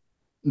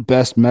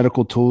best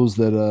medical tools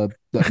that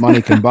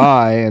money can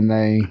buy, and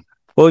they.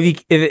 Well,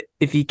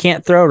 if you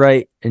can't throw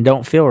right and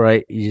don't feel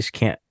right, you just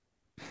can't.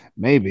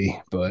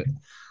 Maybe, but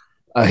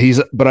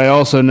But I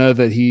also know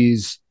that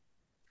he's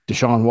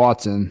Deshaun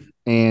Watson,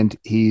 and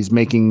he's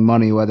making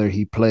money whether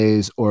he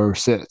plays or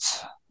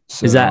sits.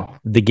 So, is that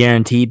the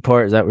guaranteed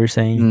part? Is that what you're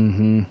saying?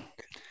 Mm-hmm.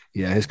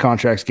 Yeah, his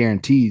contract's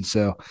guaranteed.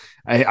 So,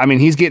 I mean,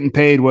 he's getting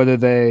paid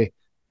whether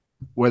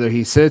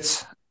he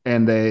sits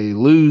and they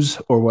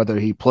lose or whether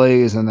he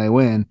plays and they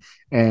win.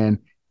 And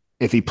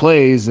if he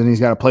plays, then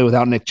he's got to play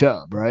without Nick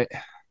Chubb, right?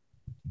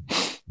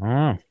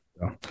 Oh.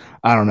 So,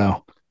 I don't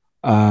know.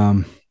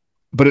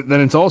 But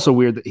then it's also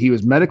weird that he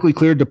was medically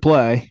cleared to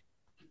play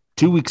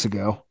 2 weeks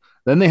ago.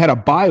 Then they had a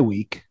bye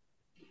week.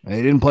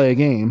 They didn't play a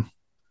game.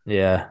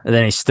 Yeah, and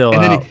then he's still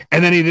out.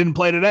 And then he didn't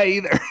play today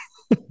either.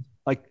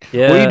 Like,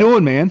 yeah. What are you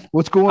doing, man?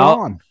 What's going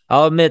on?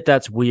 I'll admit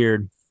that's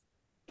weird.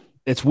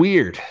 It's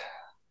weird.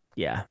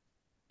 Yeah.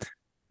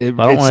 It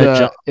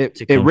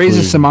it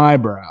raises some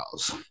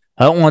eyebrows.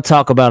 I don't want to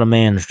talk about a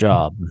man's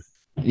job.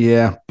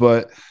 Yeah,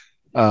 but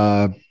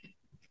I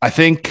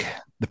think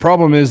the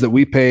problem is that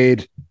we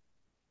paid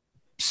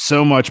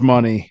so much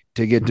money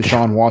to get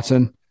Deshaun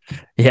Watson.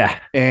 Yeah.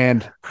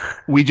 And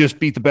we just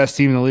beat the best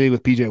team in the league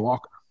with PJ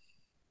Walker.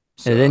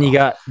 So. And then you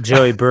got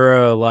Joey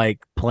Burrow like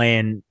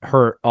playing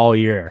hurt all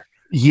year.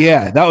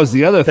 Yeah, that was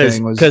the other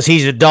thing, was because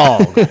he's a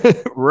dog.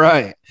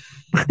 Right.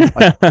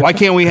 Like, why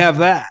can't we have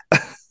that?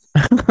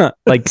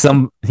 Like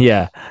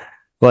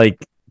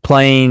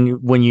playing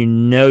when you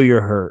know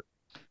you're hurt.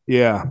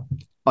 Yeah.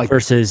 Like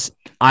versus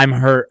I'm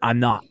hurt, I'm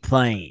not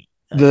playing.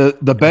 The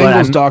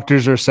Bengals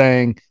doctors are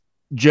saying,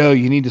 Joe,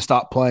 you need to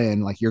stop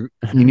playing. Like you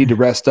need to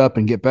rest up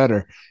and get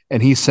better.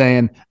 And he's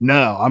saying,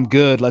 no, I'm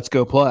good. Let's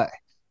go play.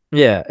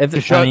 Yeah.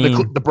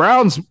 The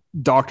Browns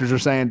doctors are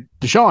saying,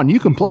 Deshaun, you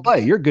can play.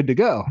 You're good to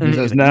go. He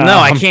says, no,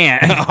 I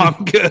can't.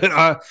 I'm good.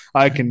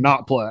 I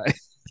cannot play.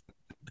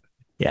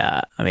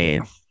 Yeah. I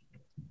mean,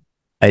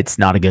 it's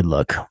not a good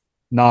look.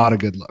 Not a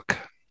good look.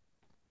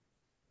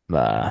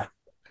 But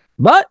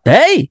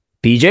hey,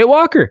 PJ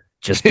Walker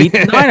just beat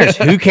the Niners.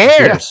 Who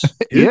cares?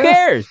 Yeah. Who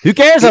cares? Who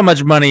cares how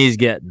much money he's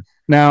getting?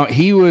 Now,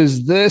 he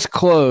was this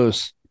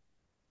close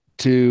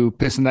to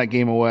pissing that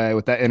game away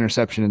with that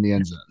interception in the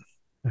end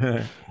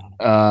zone.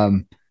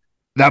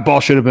 That ball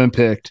should have been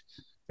picked.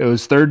 It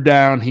was third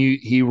down.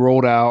 He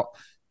rolled out,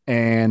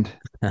 and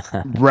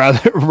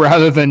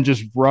rather than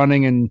just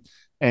running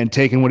and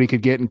taking what he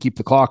could get and keep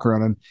the clock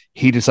running,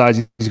 he decides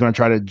he's going to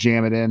try to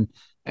jam it in.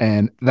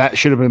 And that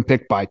should have been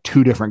picked by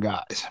two different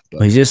guys.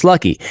 Well, he's just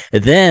lucky.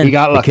 And then he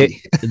got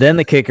lucky. Then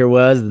the kicker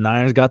was the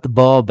Niners got the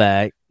ball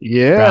back.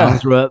 Yeah.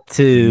 Browns were up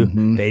 2.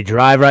 Mm-hmm. They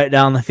drive right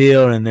down the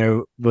field, and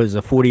there was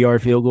a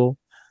 40-yard field goal.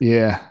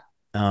 Yeah.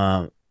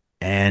 And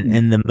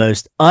in the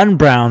most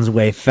un-Browns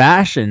way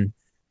fashion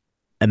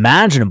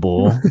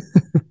imaginable,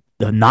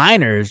 the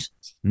Niners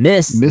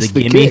missed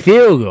the gimme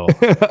field goal.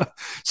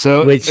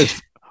 So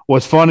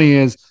what's funny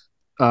is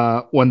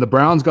when the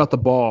Browns got the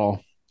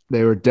ball,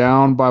 they were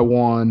down by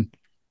 1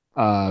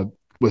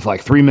 with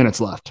like 3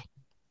 minutes left.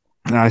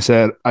 And I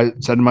said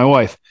to my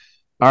wife,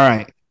 all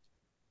right,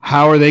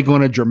 how are they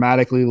going to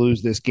dramatically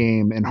lose this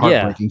game in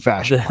heartbreaking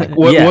fashion? Like,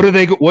 what are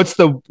they? What's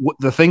the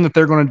thing that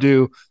they're going to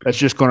do that's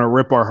just going to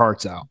rip our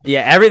hearts out?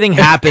 Yeah, everything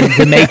happened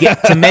to make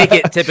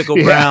it typical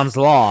Browns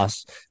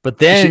loss. But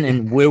then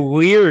in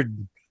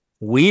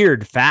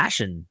weird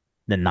fashion,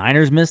 the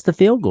Niners missed the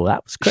field goal.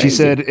 That was crazy.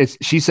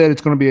 She said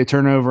it's going to be a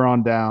turnover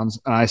on downs,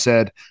 and I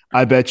said,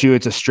 I bet you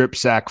it's a strip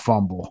sack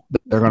fumble.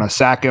 They're going to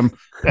sack him,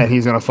 and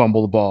he's going to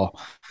fumble the ball.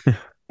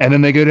 And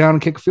then they go down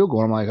and kick a field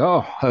goal. I'm like,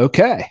 oh,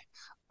 okay.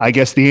 I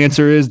guess the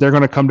answer is they're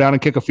going to come down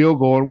and kick a field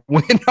goal and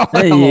win on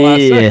the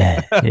last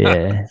second.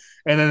 Yeah.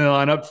 And then they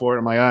line up for it.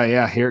 I'm like, oh,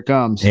 yeah, here it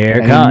comes. Here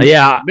it comes.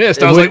 Yeah.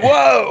 Missed. I was like,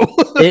 whoa.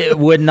 It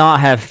would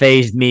not have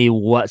fazed me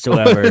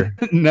whatsoever.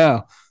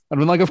 No. I'd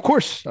been like, of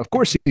course he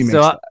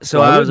missed.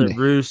 So I was at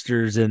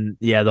Roosters, and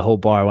the whole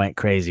bar went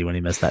crazy when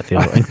he missed that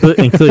field goal,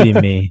 including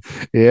me.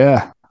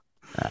 Yeah.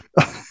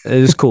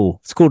 It was cool.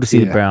 It's cool to see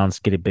the Browns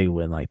get a big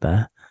win like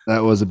that.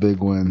 That was a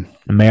big win.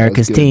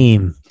 America's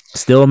team.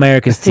 Still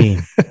America's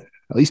team.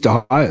 At least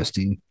Ohio's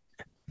team.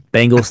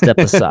 Bengals step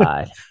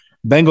aside.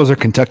 Bengals are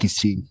Kentucky's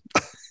team.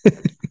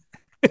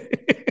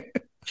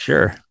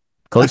 Sure.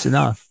 Close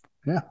enough.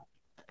 Yeah.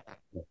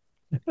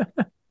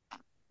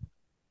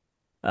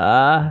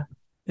 I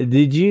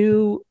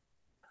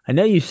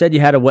know you said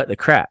you had to wet the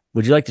crap.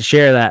 Would you like to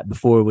share that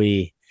before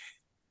we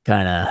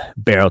kind of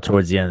barrel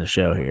towards the end of the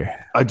show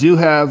here? I do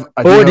have.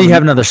 Do you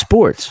have another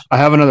sports? I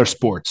have another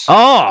sports.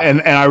 Oh,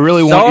 and I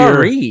really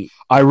want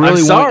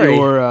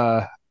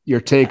your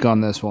take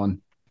on this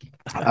one,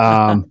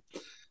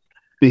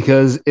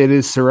 because it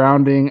is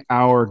surrounding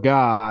our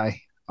guy,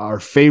 our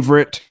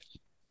favorite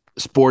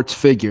sports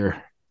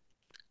figure,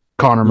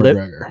 Conor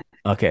McGregor.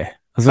 Okay, I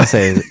was gonna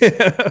say.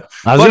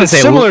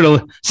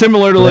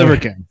 Similar to Liver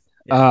King.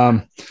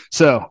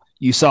 So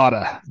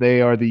USADA,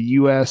 they are the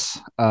U.S.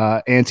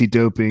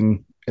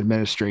 Anti-Doping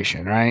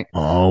Administration, right?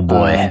 Oh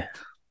boy,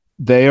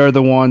 they are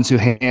the ones who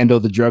handle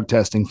the drug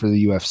testing for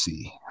the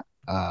UFC,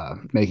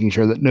 making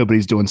sure that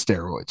nobody's doing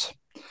steroids.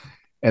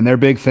 And their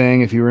big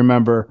thing, if you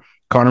remember,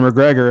 Conor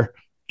McGregor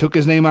took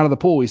his name out of the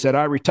pool. He said,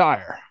 I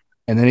retire.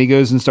 And then he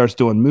goes and starts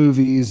doing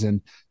movies and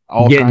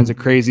all kinds of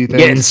crazy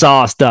things. Getting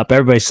sauced up.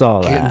 Everybody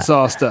saw that. Getting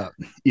sauced up.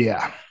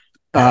 Yeah.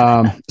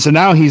 So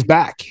now he's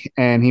back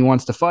and he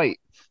wants to fight.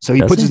 So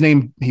he puts his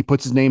name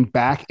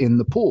back in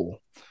the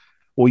pool.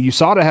 Well,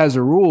 USADA has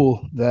a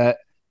rule that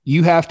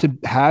you have to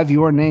have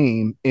your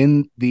name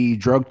in the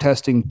drug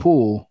testing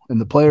pool, in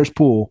the player's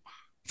pool,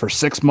 for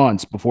 6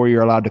 months before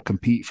you're allowed to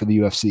compete for the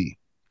UFC.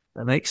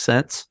 That makes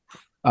sense.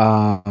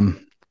 So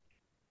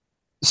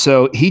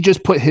he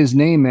just put his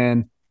name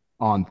in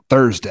on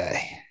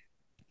Thursday,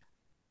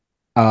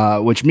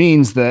 which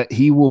means that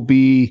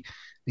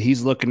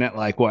he's looking at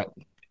like what,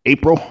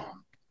 April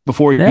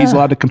before he's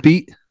allowed to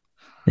compete.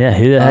 Yeah.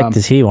 Who the heck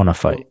does he want to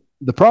fight?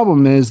 The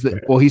problem is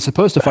that, he's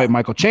supposed to fight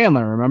Michael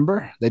Chandler.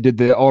 Remember, they did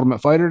the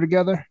Ultimate Fighter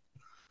together.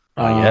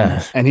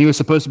 And he was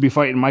supposed to be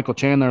fighting Michael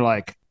Chandler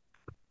like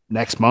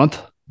next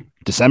month,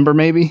 December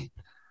maybe.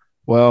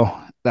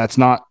 Well, that's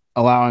not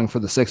allowing for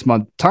the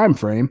 6-month time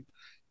frame,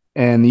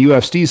 and the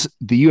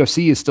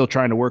UFC is still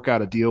trying to work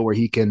out a deal where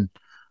he can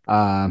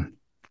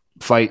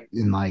fight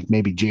in like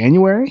maybe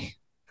January,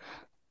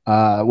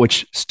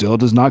 which still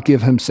does not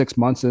give him 6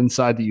 months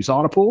inside the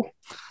USADA pool.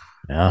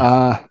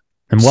 Yeah.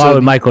 And why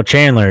would Michael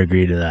Chandler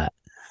agree to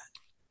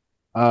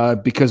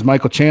that? Because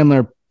Michael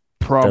Chandler's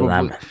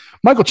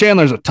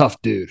a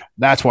tough dude.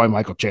 That's why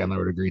Michael Chandler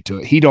would agree to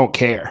it. He don't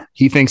care.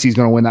 He thinks he's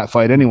going to win that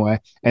fight anyway.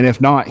 And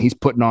if not, he's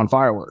putting on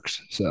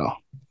fireworks. So,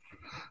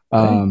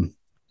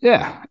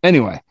 yeah.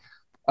 Anyway,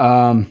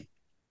 so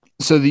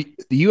the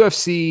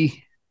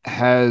UFC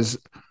has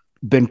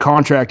been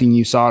contracting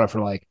USADA for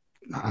like,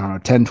 I don't know,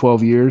 10,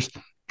 12 years,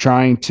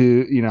 trying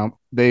to,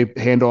 they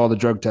handle all the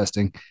drug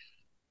testing.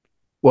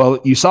 Well,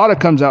 USADA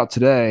comes out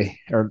today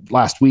or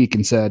last week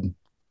and said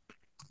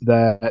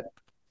that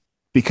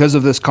because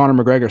of this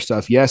Conor McGregor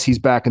stuff, yes, he's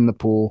back in the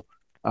pool.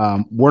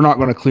 We're not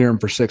going to clear him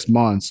for 6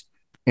 months.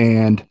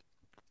 And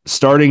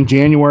starting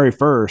January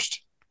 1st,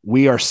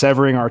 we are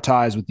severing our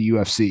ties with the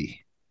UFC.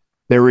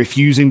 They're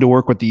refusing to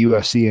work with the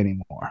UFC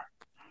anymore.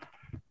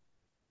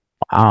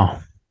 Wow.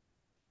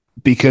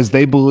 Because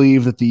they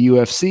believe that the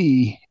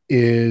UFC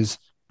is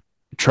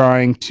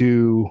trying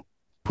to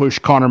push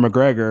Conor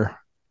McGregor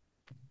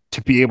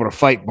to be able to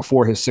fight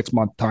before his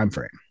 6-month time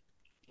frame.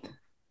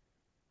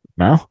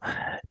 Well,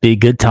 be a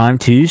good time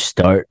to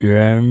start your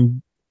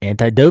own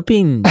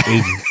anti-doping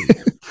agency.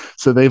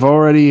 So they've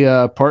already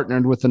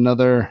partnered with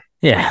another.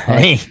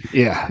 Yeah.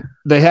 Yeah,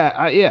 they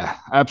have. Yeah,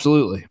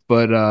 absolutely.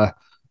 But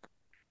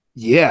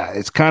yeah,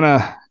 it's kind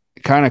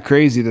of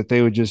crazy that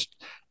they would just.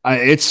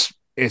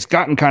 It's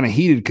gotten kind of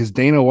heated because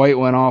Dana White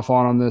went off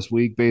on them this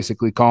week,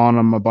 basically calling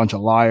them a bunch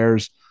of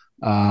liars.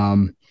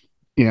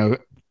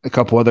 A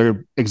couple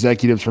other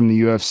executives from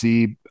the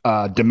UFC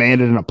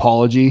demanded an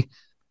apology,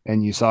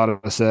 and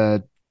USADA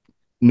said,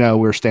 "No,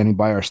 we're standing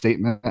by our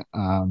statement."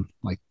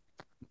 Like,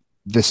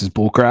 this is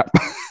bullcrap.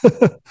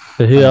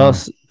 So who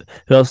else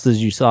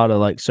does USADA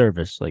like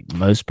service? Like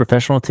most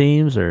professional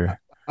teams, or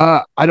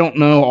I don't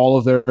know all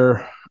of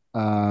their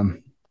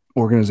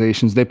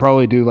organizations. They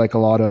probably do like a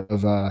lot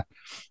of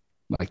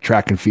like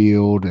track and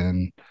field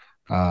and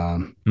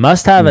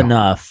must have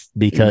enough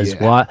because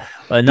enough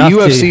the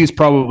UFC is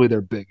probably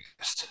their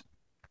biggest.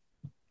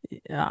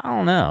 I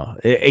don't know.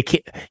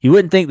 You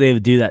wouldn't think they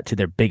would do that to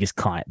their biggest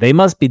client. They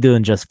must be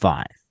doing just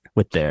fine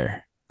with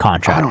their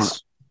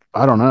contracts.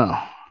 I don't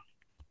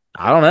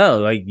know.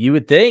 Like you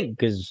would think,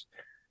 because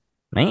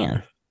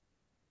man,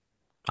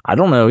 I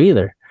don't know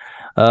either.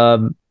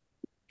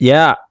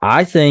 Yeah,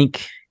 I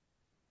think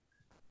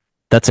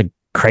that's a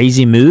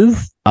crazy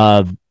move.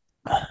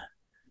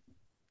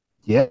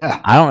 Yeah,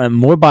 I don't know,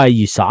 more by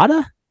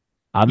USADA.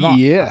 I'm not.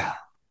 Yeah,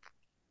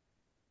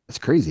 that's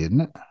crazy,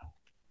 isn't it?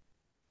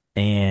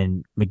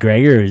 And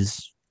McGregor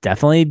has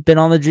definitely been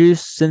on the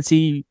juice since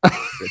he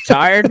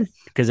retired,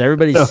 because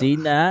everybody's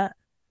seen that.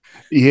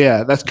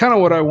 Yeah, that's kind of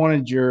what I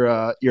wanted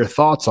your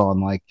thoughts on.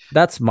 Like,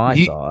 that's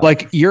my thought.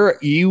 Like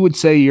you would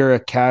say you're a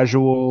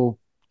casual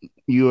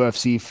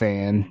UFC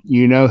fan.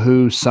 You know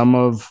who some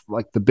of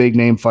like the big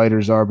name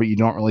fighters are, but you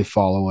don't really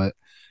follow it.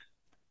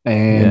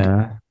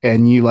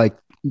 And you like,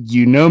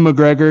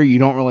 McGregor, you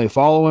don't really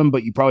follow him,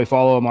 but you probably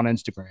follow him on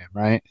Instagram,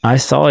 right? I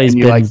saw he's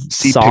been like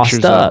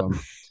sauced up.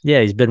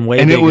 Yeah, he's been way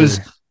and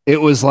bigger.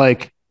 It was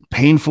like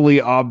painfully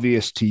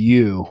obvious to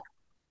you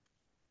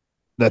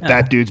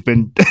that dude's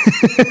been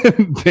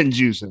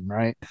juicing,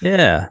 right?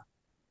 Yeah.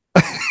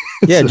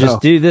 Yeah,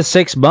 just do this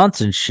 6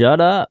 months and shut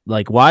up.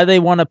 Like, why they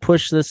want to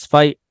push this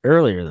fight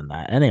earlier than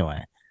that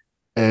anyway?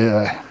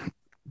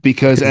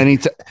 Because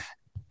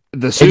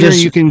the sooner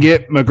you can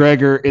get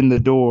McGregor in the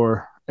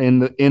door, in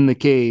the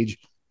cage,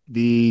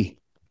 the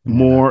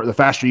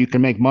faster you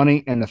can make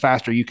money, and the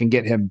faster you can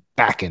get him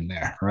back in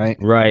there, right?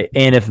 Right.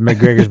 And if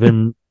McGregor's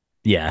been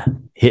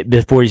hit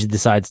before he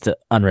decides to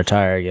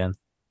unretire again.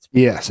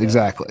 Yes,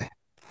 exactly.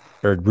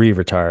 Or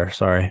re-retire,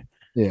 sorry.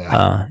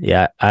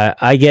 Yeah.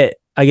 I get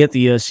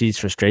the UFC's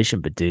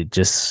frustration, but dude,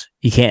 just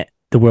you can't.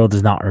 The world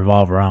does not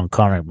revolve around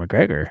Conor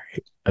McGregor.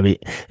 I mean,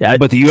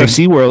 but the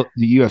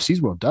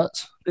UFC's world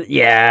does.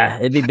 Yeah,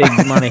 it'd be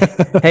big money.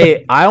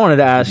 Hey, I wanted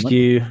to ask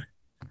you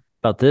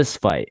about this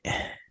fight.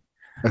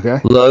 Okay.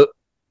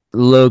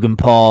 Logan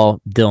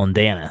Paul, Dylan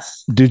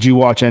Dennis. Did you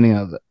watch any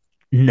of it?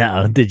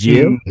 No, did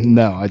you?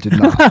 No, I did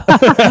not.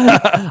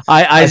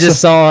 I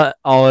just saw it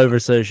all over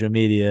social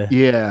media.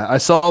 Yeah, I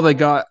saw they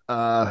got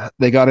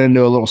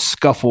into a little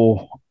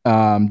scuffle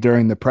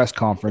during the press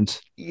conference.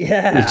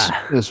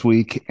 Yeah, this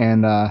week,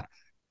 and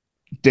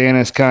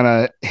Dennis kind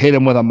of hit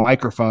him with a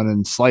microphone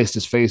and sliced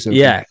his face open.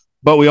 Yeah,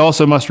 but we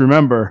also must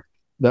remember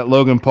that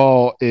Logan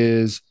Paul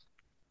is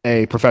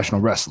a professional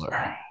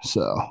wrestler.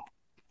 So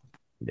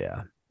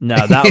yeah,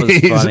 no, that was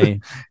funny.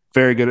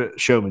 Very good at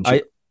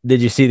showmanship. Did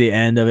you see the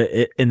end of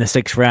it in the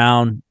 6th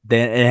round?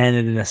 Then it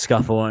ended in a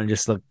scuffle and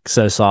just looked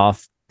so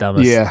soft.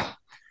 Dumbest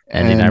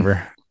ending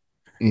ever.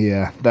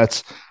 Yeah,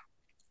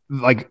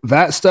 like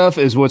that stuff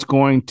is what's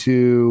going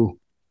to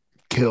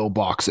kill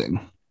boxing.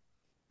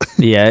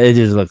 Yeah, it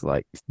just looked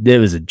like it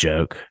was a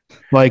joke.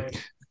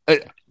 Like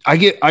I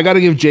got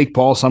to give Jake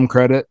Paul some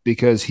credit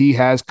because he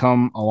has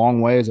come a long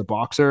way as a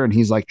boxer, and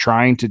he's like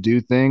trying to do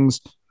things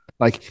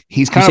like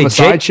he's kind of a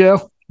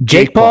sideshow.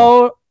 Jake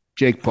Paul.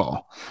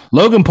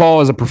 Logan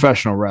Paul is a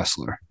professional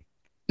wrestler.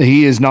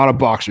 He is not a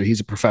boxer. He's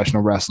a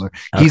professional wrestler.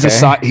 He's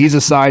he's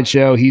a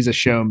sideshow. He's a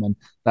showman.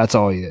 That's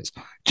all he is.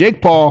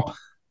 Jake Paul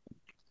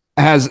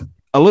has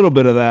a little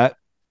bit of that,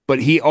 but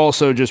he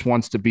also just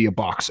wants to be a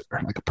boxer,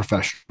 like a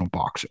professional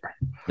boxer.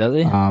 Does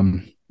he?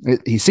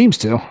 He seems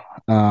to.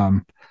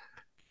 I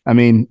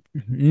mean,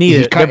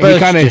 neither. He kind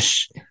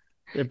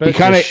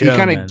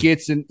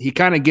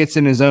of gets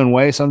in his own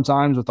way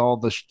sometimes with all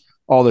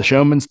the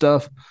showman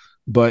stuff,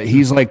 but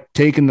he's like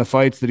taking the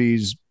fights that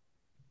he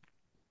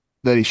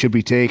should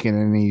be taking,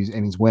 and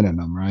he's winning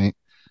them, right?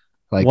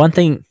 Like one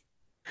thing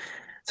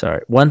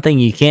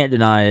you can't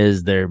deny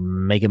is they're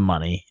making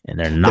money, and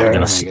they're not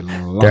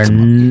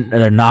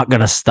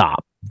gonna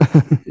stop.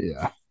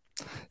 Yeah,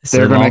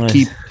 they're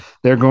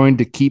going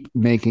to keep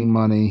making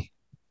money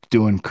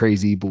doing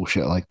crazy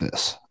bullshit like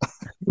this.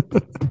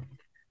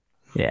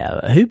 Yeah,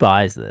 but who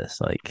buys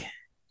this? Like,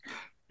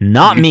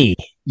 not me.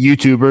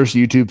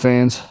 YouTube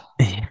fans.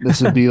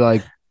 This would be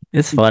like,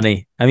 it's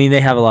funny. I mean,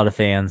 they have a lot of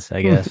fans,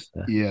 I guess.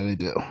 Yeah, they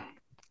do.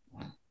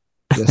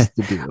 Just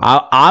the deal.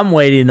 I'm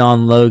waiting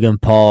on Logan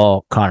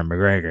Paul, Conor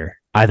McGregor.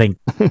 I think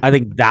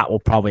that will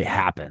probably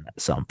happen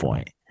at some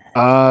point.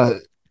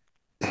 The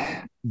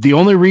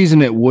only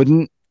reason it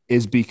wouldn't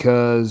is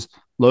because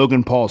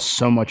Logan Paul is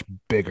so much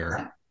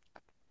bigger.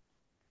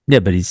 Yeah,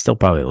 but he'd still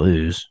probably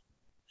lose.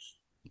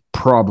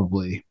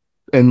 Probably,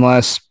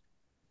 unless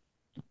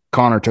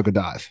Conor took a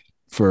dive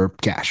for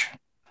cash.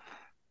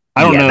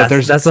 I don't know.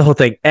 That's the whole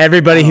thing.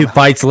 Everybody who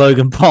fights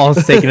Logan Paul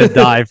is taking a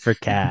dive for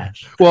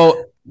cash.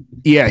 Well,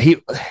 yeah,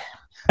 I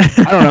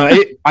don't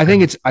know. I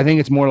think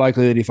it's more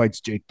likely that he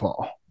fights Jake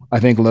Paul. I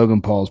think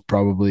Logan Paul's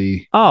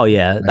probably. Oh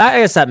yeah, I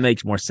guess that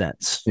makes more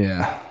sense.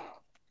 Yeah.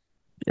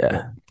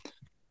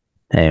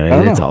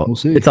 Anyway,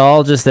 it's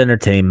all just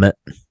entertainment.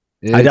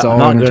 I'm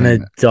not going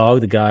to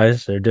dog the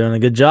guys. They're doing a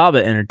good job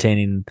at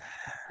entertaining.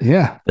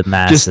 Yeah, the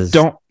masses.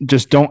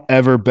 Just don't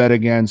ever bet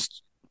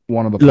against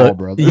one of the Paul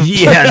brothers.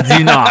 Yeah,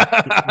 do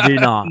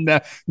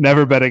not.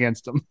 Never bet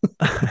against them.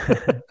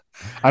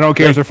 I don't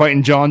care if they're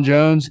fighting John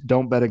Jones.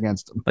 Don't bet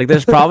against them. Like,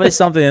 there's probably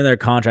something in their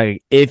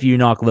contract. If you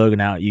knock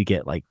Logan out, you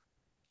get like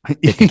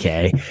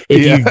 $50K.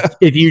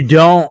 If you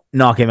don't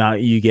knock him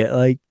out, you get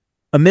like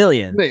 $1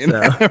 million.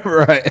 So,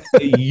 right?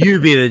 You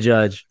be the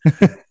judge.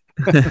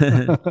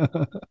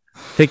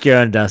 Pick your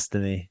own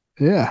destiny.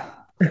 Yeah.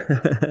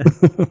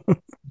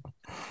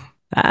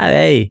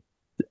 Hey,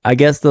 I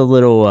guess the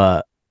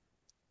little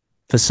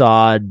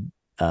facade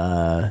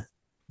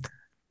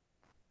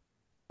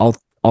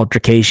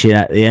altercation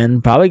at the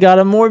end probably got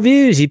him more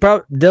views.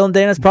 Dylan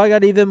Danis probably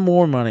got even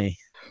more money.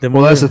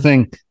 That's the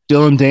thing.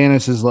 Dylan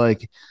Danis is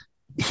like,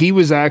 he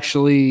was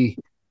actually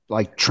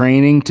like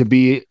training to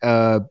be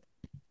a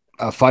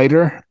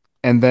fighter,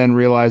 and then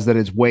realized that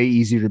it's way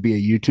easier to be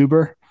a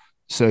YouTuber.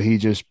 So he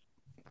just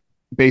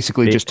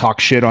basically just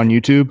talks shit on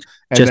YouTube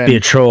and be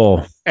a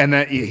troll. And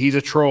that he's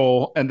a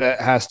troll, and that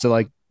has to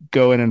like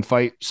go in and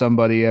fight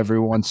somebody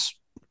once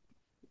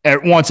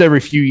every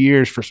few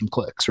years for some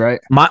clicks, right?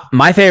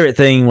 My favorite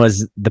thing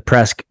was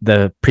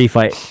the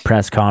pre-fight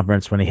press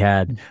conference when he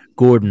had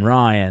Gordon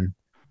Ryan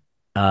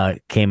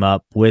came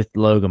up with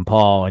Logan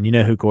Paul, and you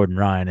know who Gordon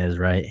Ryan is,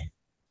 right?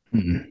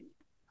 Mm-mm.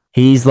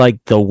 He's like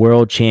the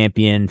world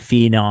champion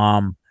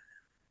phenom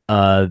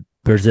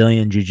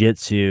Brazilian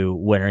jiu-jitsu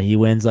winner. He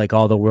wins like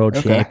all the world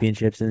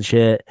championships and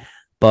shit.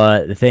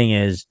 But the thing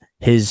is,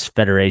 his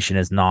federation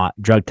is not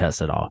drug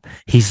tested at all.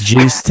 He's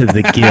juiced to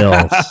the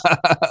gills.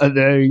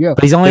 There you go.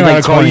 But he's only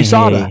like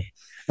 28.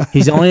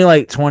 He's only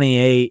like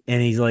 28,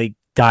 and he's like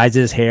dyes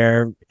his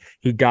hair.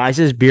 He dyes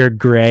his beard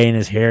gray and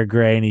his hair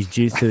gray, and he's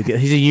juiced to the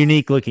gills. He's a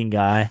unique looking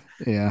guy.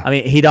 Yeah. I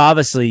mean, he'd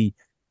obviously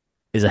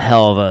is a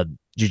hell of a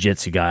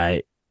jiu-jitsu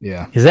guy.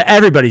 Yeah, because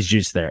everybody's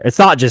juiced there. It's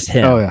not just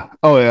him.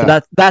 Oh yeah.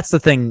 So that's the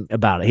thing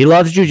about it. He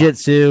loves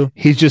jujitsu.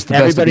 He's just the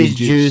everybody's best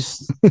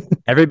juiced.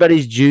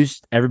 Everybody's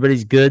juiced.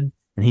 Everybody's good,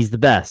 and he's the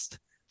best.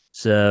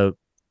 So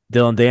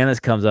Dylan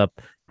Danis comes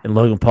up, and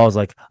Logan Paul's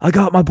like, "I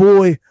got my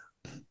boy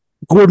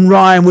Gordon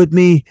Ryan with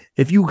me.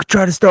 If you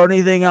try to start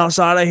anything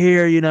outside of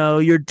here,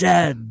 you're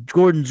dead.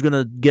 Gordon's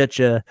gonna get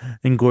you."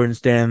 And Gordon's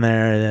standing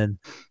there, and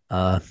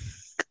then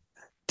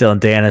Dylan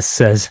Danis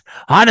says,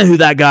 "I know who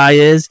that guy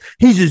is.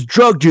 He's his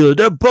drug dealer.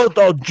 They're both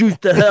all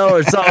juiced to hell,"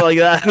 or something like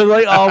that. I'm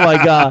like, oh my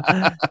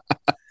God.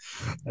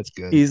 That's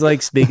good. He's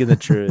like speaking the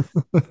truth.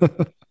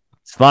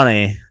 It's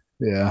funny.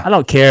 Yeah. I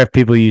don't care if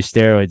people use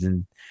steroids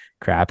and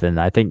crap,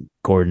 and I think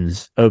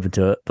Gordon's open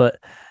to it, but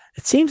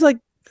it seems like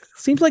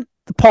the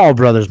Paul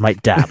brothers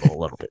might dabble a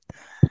little bit.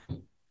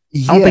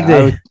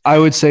 Yeah, I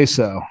would say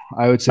so.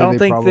 I would say I don't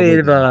think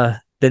they've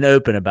been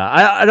open about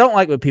it. I don't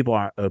like when people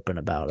aren't open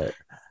about it.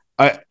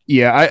 I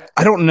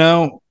don't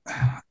know.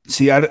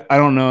 see, I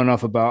don't know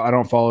enough about. I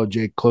don't follow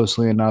Jake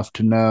closely enough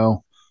to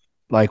know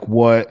like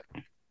what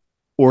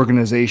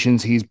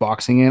organizations he's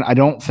boxing in. I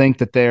don't think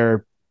that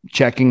they're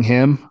checking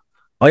him.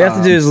 All you have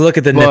to do is look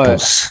at the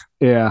nipples.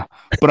 Yeah,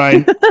 but I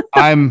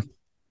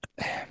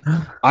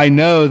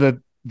know that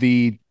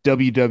the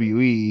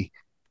WWE,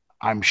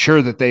 I'm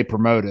sure that they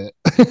promote it.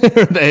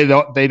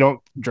 they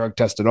don't drug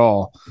test at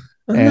all.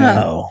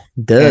 No,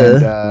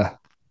 duh.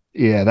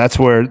 Yeah, that's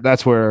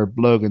where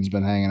Logan's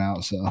been hanging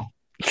out. So,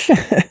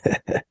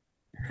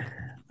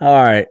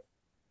 all right,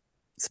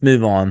 let's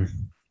move on.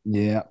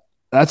 Yeah,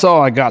 that's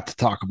all I got to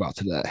talk about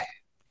today.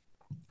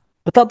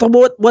 I thought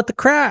what the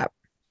crap?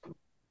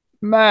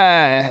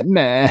 Meh.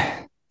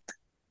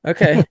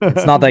 Okay,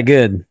 it's not that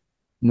good.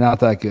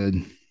 Not that good.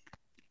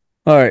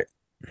 All right.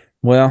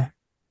 Well,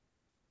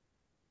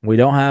 we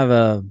don't have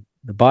the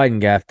Biden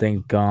gaff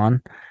thing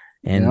gone,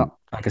 and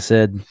like I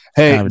said,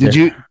 hey, did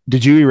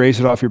you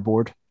erase it off your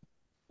board?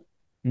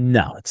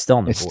 No, it's still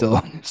on the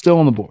board. Still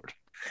on the board.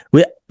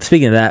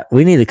 Speaking of that,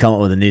 we need to come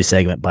up with a new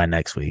segment by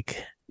next week.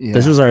 Yeah.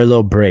 This was our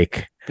little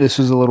break.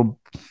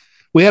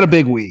 We had a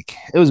big week.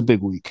 It was a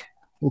big week.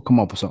 We'll come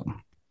up with something.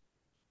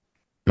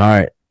 All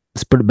right.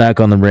 Let's put it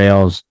back on the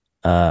rails.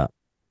 Like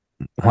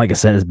I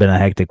said, it's been a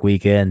hectic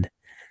weekend.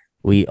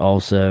 We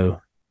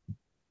also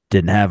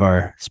didn't have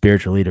our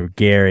spiritual leader,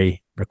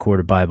 Gary, record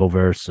a Bible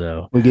verse.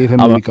 So we gave him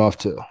a week off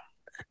too.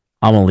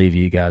 I'm going to leave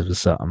you guys with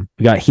something.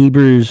 We got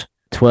Hebrews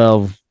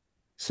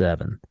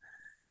 12:7.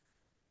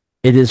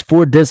 It is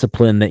for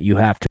discipline that you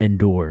have to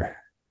endure.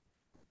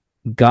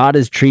 God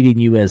is treating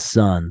you as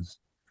sons.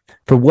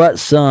 For what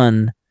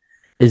son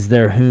is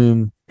there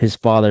whom his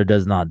father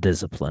does not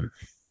discipline?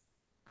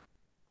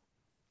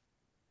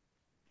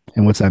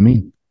 And what's that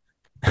mean?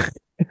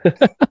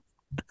 It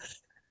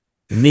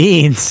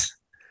means,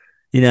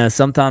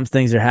 sometimes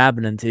things are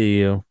happening to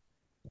you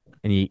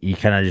and you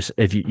kind of just,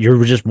 if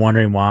you're just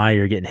wondering why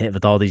you're getting hit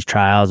with all these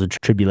trials and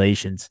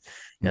tribulations,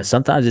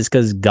 sometimes it's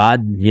because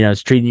God,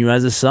 is treating you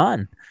as a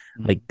son.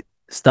 Like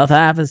stuff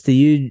happens to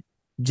you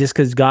just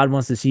because God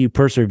wants to see you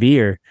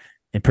persevere,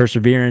 and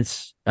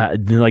perseverance,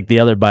 like the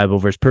other Bible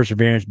verse,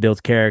 perseverance builds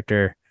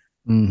character.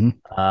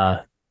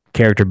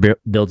 Character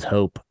builds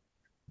hope.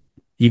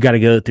 You got to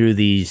go through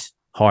these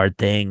hard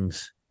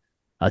things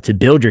to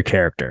build your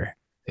character.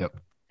 Yep.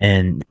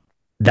 And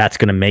that's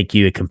going to make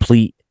you a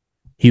complete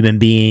human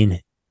being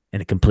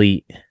and a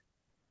complete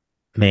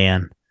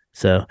man.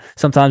 So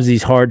sometimes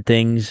these hard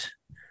things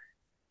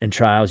and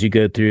trials you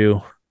go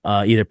through,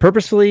 either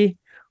purposefully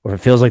or it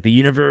feels like the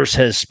universe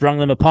has sprung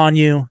them upon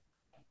you.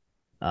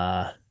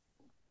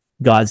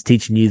 God's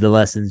teaching you the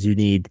lessons you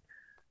need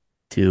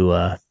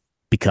to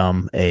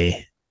become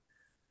a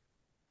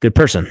good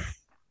person.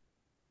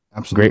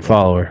 Absolutely. Great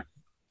follower.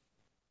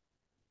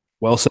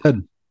 Well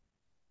said.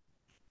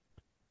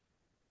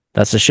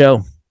 That's the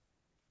show.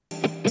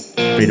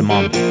 Freedom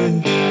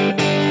on.